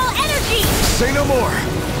 Astral energy! Say no more!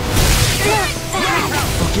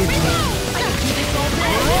 Forgive me.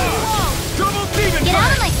 Double demon Get out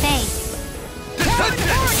fang! of my face.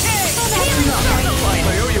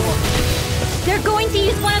 I owe you one. They're going to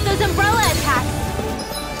use one of those umbrella attacks.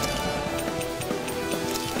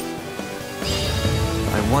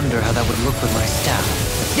 I wonder how that would look with my staff.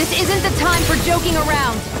 This isn't the time for joking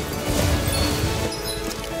around.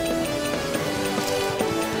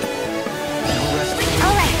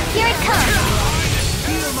 All right, here it comes.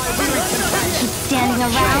 Finish!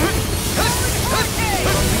 standing around.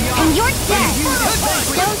 And you're dead.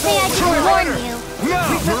 Don't say I didn't warn you.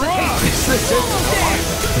 Is this it?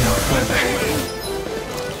 No further.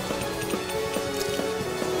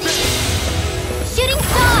 Shooting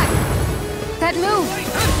star! That move!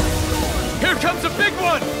 Here comes a big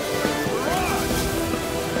one!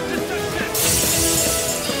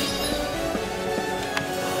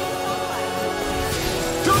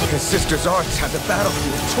 His sister's arts had the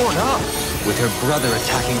battlefield torn up, with her brother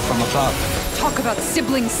attacking from above. Talk about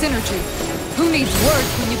sibling synergy. Who needs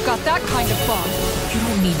words when you've got that kind of bond? You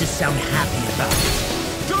don't need to sound happy about it.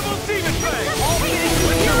 Double demon fang!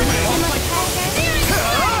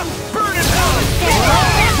 Burn it down!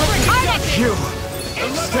 You!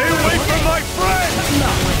 Stay away from my friend!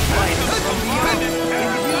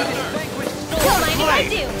 Don't mind if I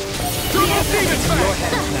do. Double demon fang!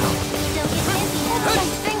 Don't get busy.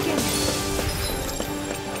 I'm thinking.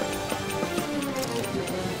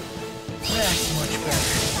 That's much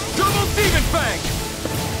better. Double demon fang!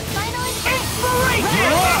 Final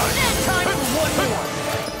Time for one more.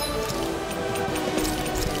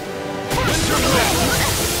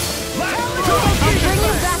 I'll bring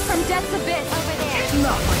you back from death's abyss over there.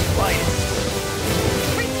 Not my finest.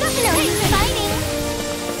 No use fighting.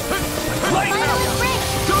 Final break.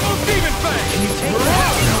 Double demon fang!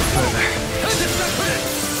 No further.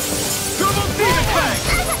 Double demon fang!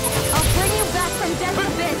 I'll bring you back from death's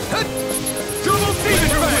abyss. Double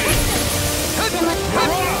demon fang!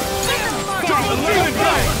 Double demon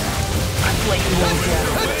fang!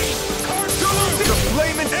 The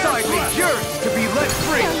flame inside me yearns to be let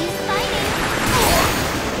free! No use fighting.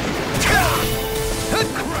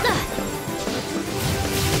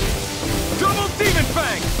 Double demon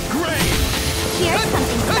fang! Great! Here's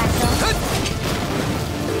something special.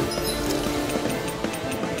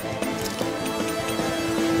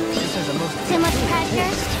 Too much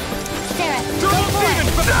pressure? Sarah, go Double for demon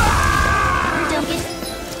it. fang! Don't get...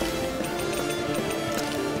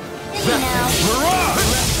 You know.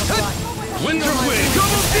 Winter wind!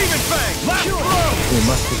 Double demon fang! Last throw! You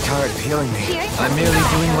must be tired of healing me. I'm merely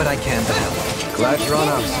doing what I can to help. Glad you're on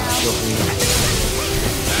our side, Joaquin.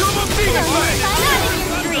 Double demon fang! Not in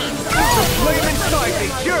your dreams. The flame inside me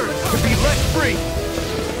yearns to be let free!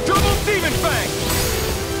 Double demon fang!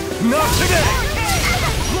 Not today!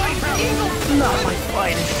 Not my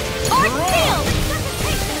finest. Arc field!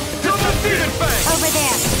 Double demon fang! Over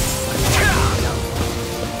there.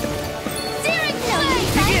 Searing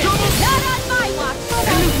blade! Not on my watch!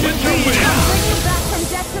 Winter wind! I'll bring you back from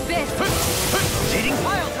death's abyss. Cheating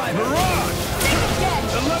pile time. Mirage! Dead.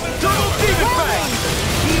 Double demon fang!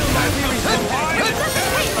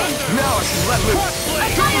 Now I can let loose.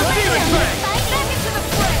 Double demon fang! Back into the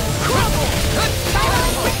fray. Crumble!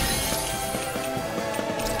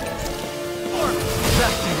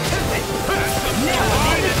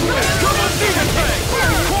 Double demon fang!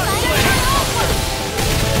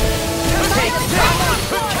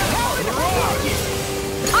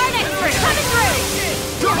 Coming through!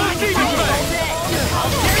 Double demon fang!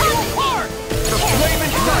 The flame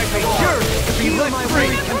inside me yearns to be let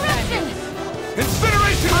free!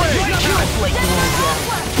 Incineration ray!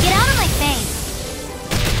 Get out of my face!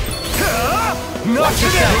 Not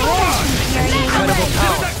today! Incredible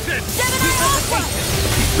power.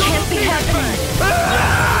 Can't be happening!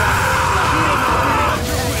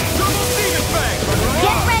 Double demon fang!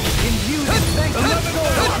 Get ready!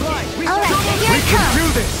 Alright, here We it can comes! do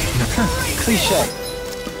this! Cliché.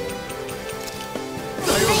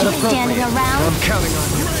 Standing around. I'm counting on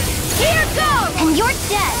you. Here goes! And you're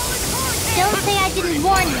dead! Don't say I didn't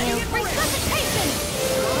warn you.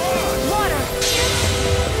 Water!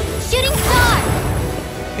 Shooting star!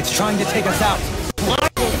 It's trying to take us out.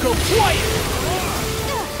 Go quiet.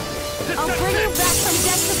 I'll bring you back from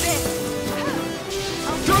death's abyss.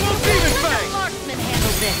 Double demon fang! Marksman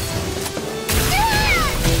handle this.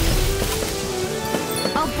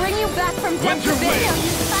 I'll bring you back from death's Winter abyss. wind. No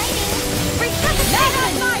use fighting. Not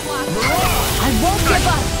on my watch. Mirage! I won't give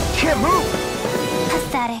up. Can't move!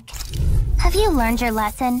 Pathetic. Have you learned your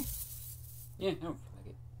lesson? Yeah, no, fuck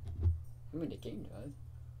it. I mean, the game does.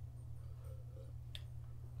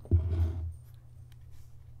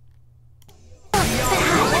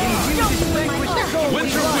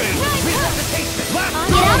 Winter wind! Last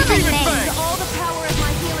Get out of my demon face. fang! All the power of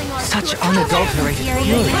my healing arts. Such unadulterated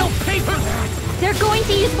fury. They're going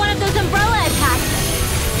to use one of those umbrella attacks.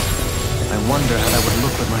 I wonder how that would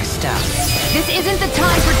look with my staff. This isn't the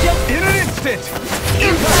time for joke. In an instant!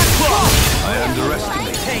 Impact block! I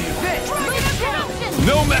underestimate. Take this.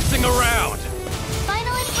 No messing around!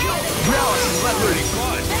 Final Now I can let loose.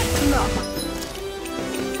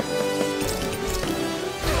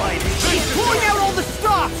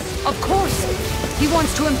 Of course. He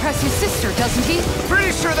wants to impress his sister, doesn't he?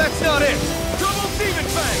 Pretty sure that's not it! Double demon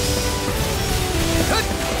fang!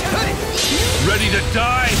 Ready to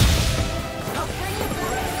die?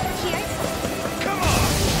 Come on!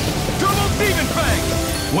 Double demon fang!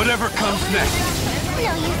 Whatever comes next.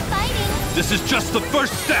 No use fighting. This is just the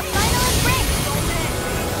first step! Final break.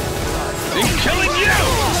 In killing you!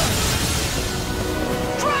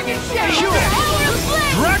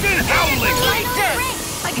 Dragon howling!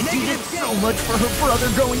 I could do this so much for her brother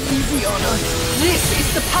going easy on us. This is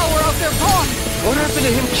the power of their bond! What happened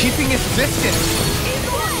to him keeping his distance?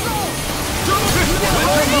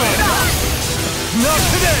 Not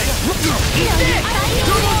today!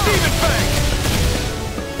 Double demon fang!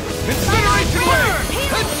 Incineration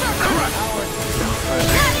wave!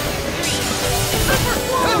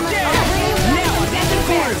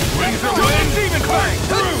 Razor wind! Demon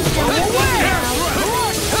fang!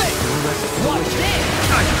 Watch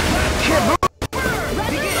this!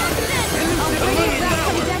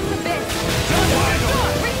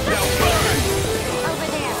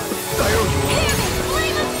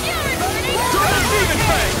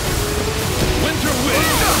 Winter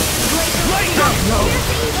wind! Lightning! No!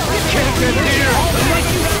 You can't get here!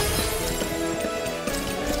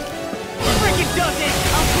 Freaking does it!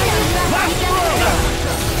 Last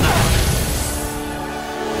blow!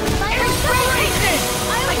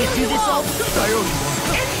 I can do this all.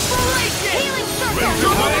 Healing circle!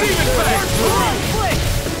 Double demon fang!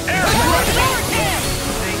 Air thrust!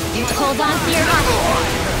 Hold on to your heart.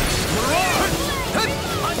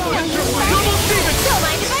 Double demon! Don't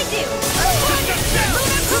mind if I do.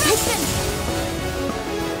 Listen.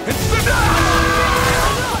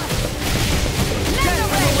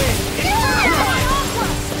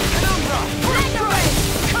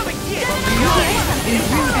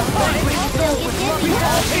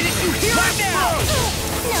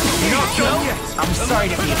 I'm sorry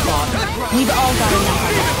to be a bother. We've all got enough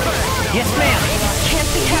of it. Yes, ma'am. Can't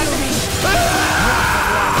be happening.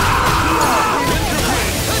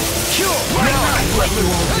 Now I let you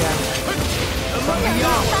all down. From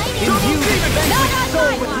beyond, imbue this vanquished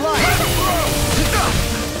soul with life.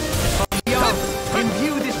 From beyond,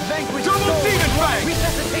 imbue this vanquished soul with life.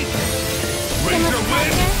 Resuscitation. Razor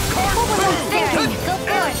wind! Card through! Go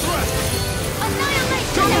forth.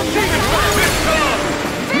 Annihilation. Double demon fang!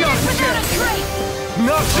 Finish without a trace.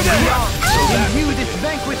 Not today! Imbue this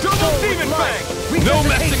vanquished soul Double with demon life. fang! No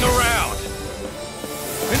messing around!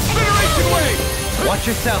 Incineration wave! Watch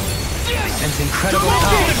yourself. I sense incredible Double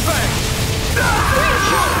power. demon fang!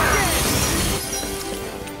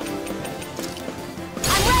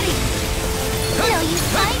 I'm ready. No use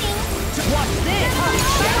fighting. Watch this.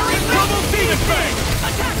 Double demon fang!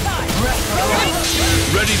 Attack time.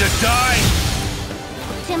 Ready to die?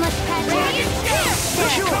 Too much pressure.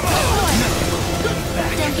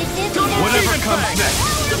 Don't get dizzy now. Whatever comes next.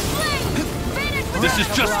 This is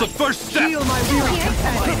just the first step Heal my weary Here's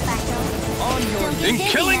something special. Don't get in dizzy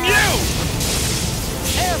killing now. you!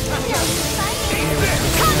 No use fighting.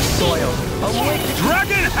 soil. Awake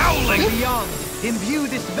Dragon howling! beyond. Imbue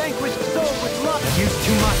this vanquished soul with love. Use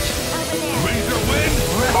too much. Over there. Razor wind!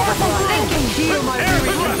 Heal my Air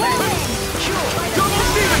weary thrust! Double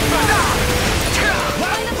demon fang!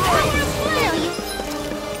 Last blow! No use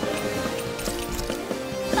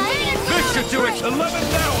fighting. This should do it!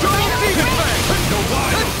 11th hour! Double demon fang! No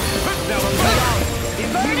wide! Now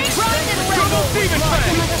double demon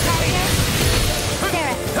fang!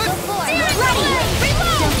 Sarah, go forth. Ready.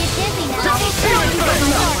 Don't get dizzy now. Double demon fang!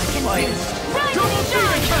 Double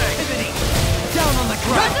demon fang! down on the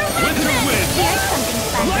ground. Winter wind! Here's something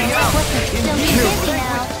special. Don't get dizzy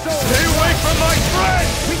now. Stay away from my friend!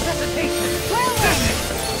 Resuscitation. Whirlwind.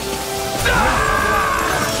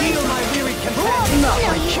 Heal my weary companion. No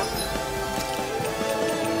use.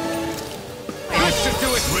 This should do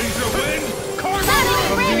it! Razor wind! Card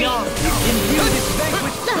Battle ready. Beyond. Imbue this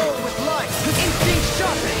vanquished soul with life. Instinct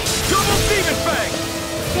sharpened. Double demon fang!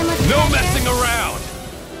 Too much No pressure. messing around!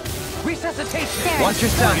 Resuscitation. Sarah, Watch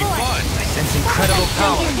yourself. go forth. Fun! I sense incredible Don't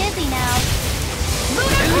power. get dizzy now.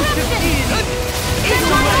 Elusive deity.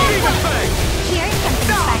 Double demon fang! Here's something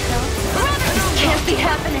special. Can't be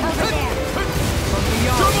happening. Over there. From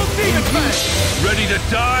beyond. Double demon fang! Ready to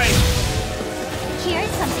die? Here's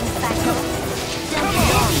something special. Don't get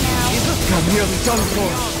dizzy now. I'm nearly done for.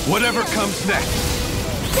 Whatever comes next.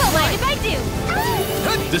 Don't mind if I do.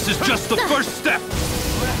 This is just the first step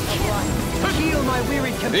Heal my weary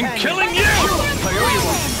in companion. killing you!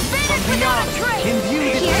 From beyond.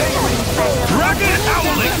 Imbue this Here's something special. Dragon Don't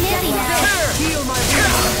howling! get dizzy now. Heal my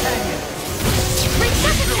weary companion.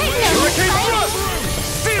 Resuscitate. No use Hurricane fighting. thrust!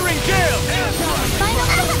 Searing gale!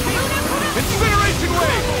 Final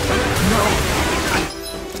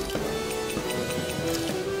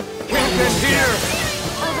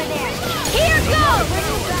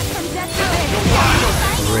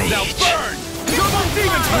Now burn! Double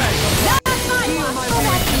demon fang!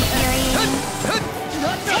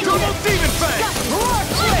 Double demon fang!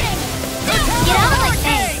 Get out of my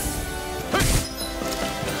face!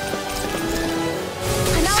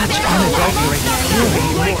 Such unadulterated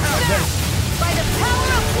fury. By the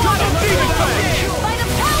power of water! Double demon fang! By the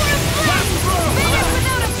power of flame! Finish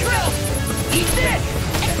without a trill! Eat this!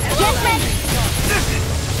 Get ready!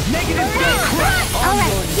 Negative fang!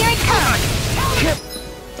 Alright, here it comes!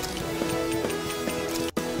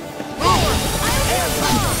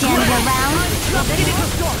 Stand around.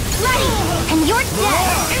 Ready! And you're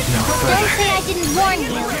dead! Don't say I didn't warn you!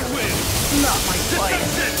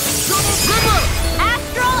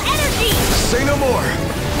 Astral energy! Say no more!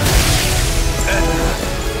 Edna,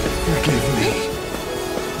 forgive me.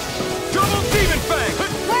 Double demon fang!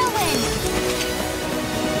 Whirlwind!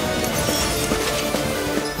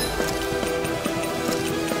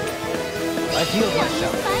 I healed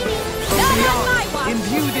myself. Not on my watch!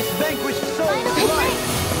 Imbue this vanquished soul with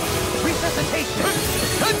life. Resuscitation.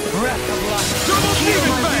 Breath of life. Double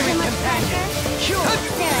demon fang! Companion. Cure.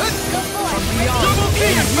 Sarah, go for it! Double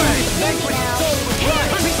demon fang! Vanquished soul with life.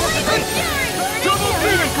 Resuscitation. Double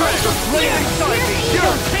demon fang! The flame inside me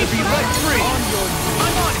yearns to be let free.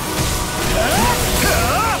 I'm on it!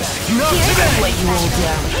 Not today. Let you all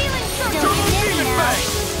down. Double demon fang!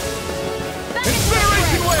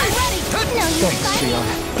 Incineration wave! Thanks, Shion.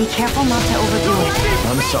 Be careful not to overdo it.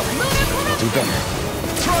 I'm sorry. I'll do better.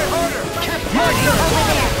 Try harder! Over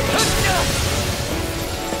there!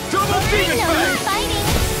 Double demon fang! Fighting!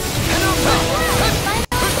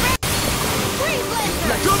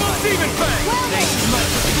 Double demon fang!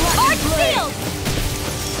 Arch shield!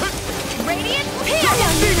 Radiant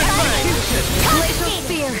Double demon fang! Glacial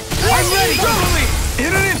spear! I'm ready! Double me!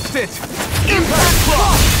 In an instant! Impact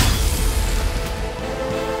claw!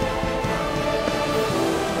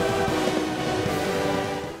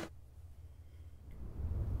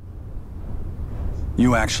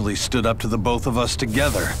 You actually stood up to the both of us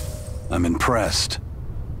together. I'm impressed.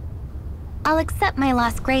 I'll accept my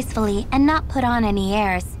loss gracefully and not put on any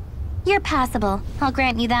airs. You're passable, I'll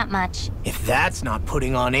grant you that much. If that's not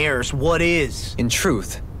putting on airs, what is? In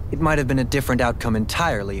truth, it might have been a different outcome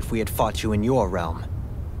entirely if we had fought you in your realm.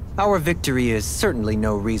 Our victory is certainly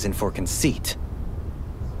no reason for conceit.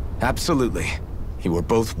 Absolutely. You were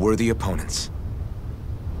both worthy opponents.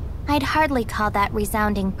 I'd hardly call that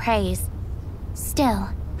resounding praise. Still,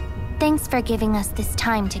 thanks for giving us this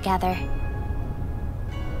time together.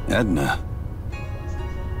 Edna.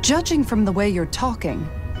 Judging from the way you're talking,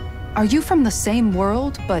 are you from the same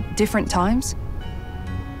world, but different times?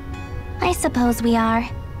 I suppose we are.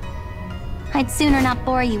 I'd sooner not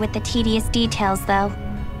bore you with the tedious details, though.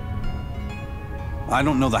 I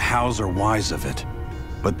don't know the hows or whys of it,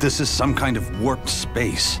 but this is some kind of warped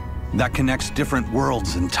space that connects different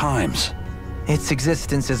worlds and times. Its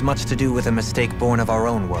existence has much to do with a mistake born of our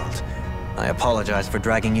own world. I apologize for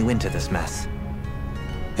dragging you into this mess.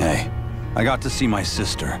 Hey, I got to see my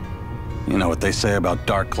sister. You know what they say about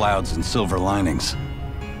dark clouds and silver linings.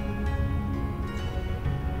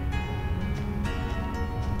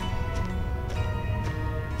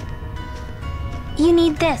 You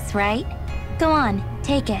need this, right? Go on,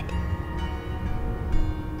 take it.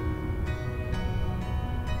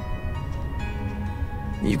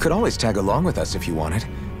 You could always tag along with us if you wanted.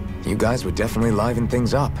 You guys would definitely liven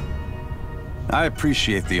things up. I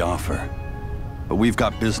appreciate the offer, but we've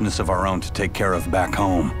got business of our own to take care of back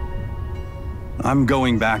home. I'm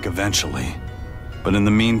going back eventually, but in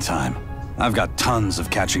the meantime, I've got tons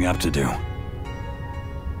of catching up to do.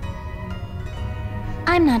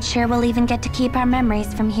 I'm not sure we'll even get to keep our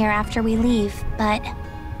memories from here after we leave, but...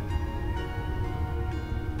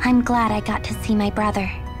 I'm glad I got to see my brother.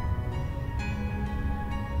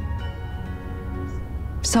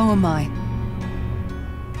 So am I.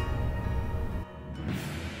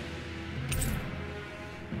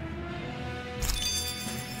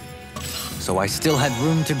 So I still had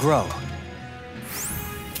room to grow.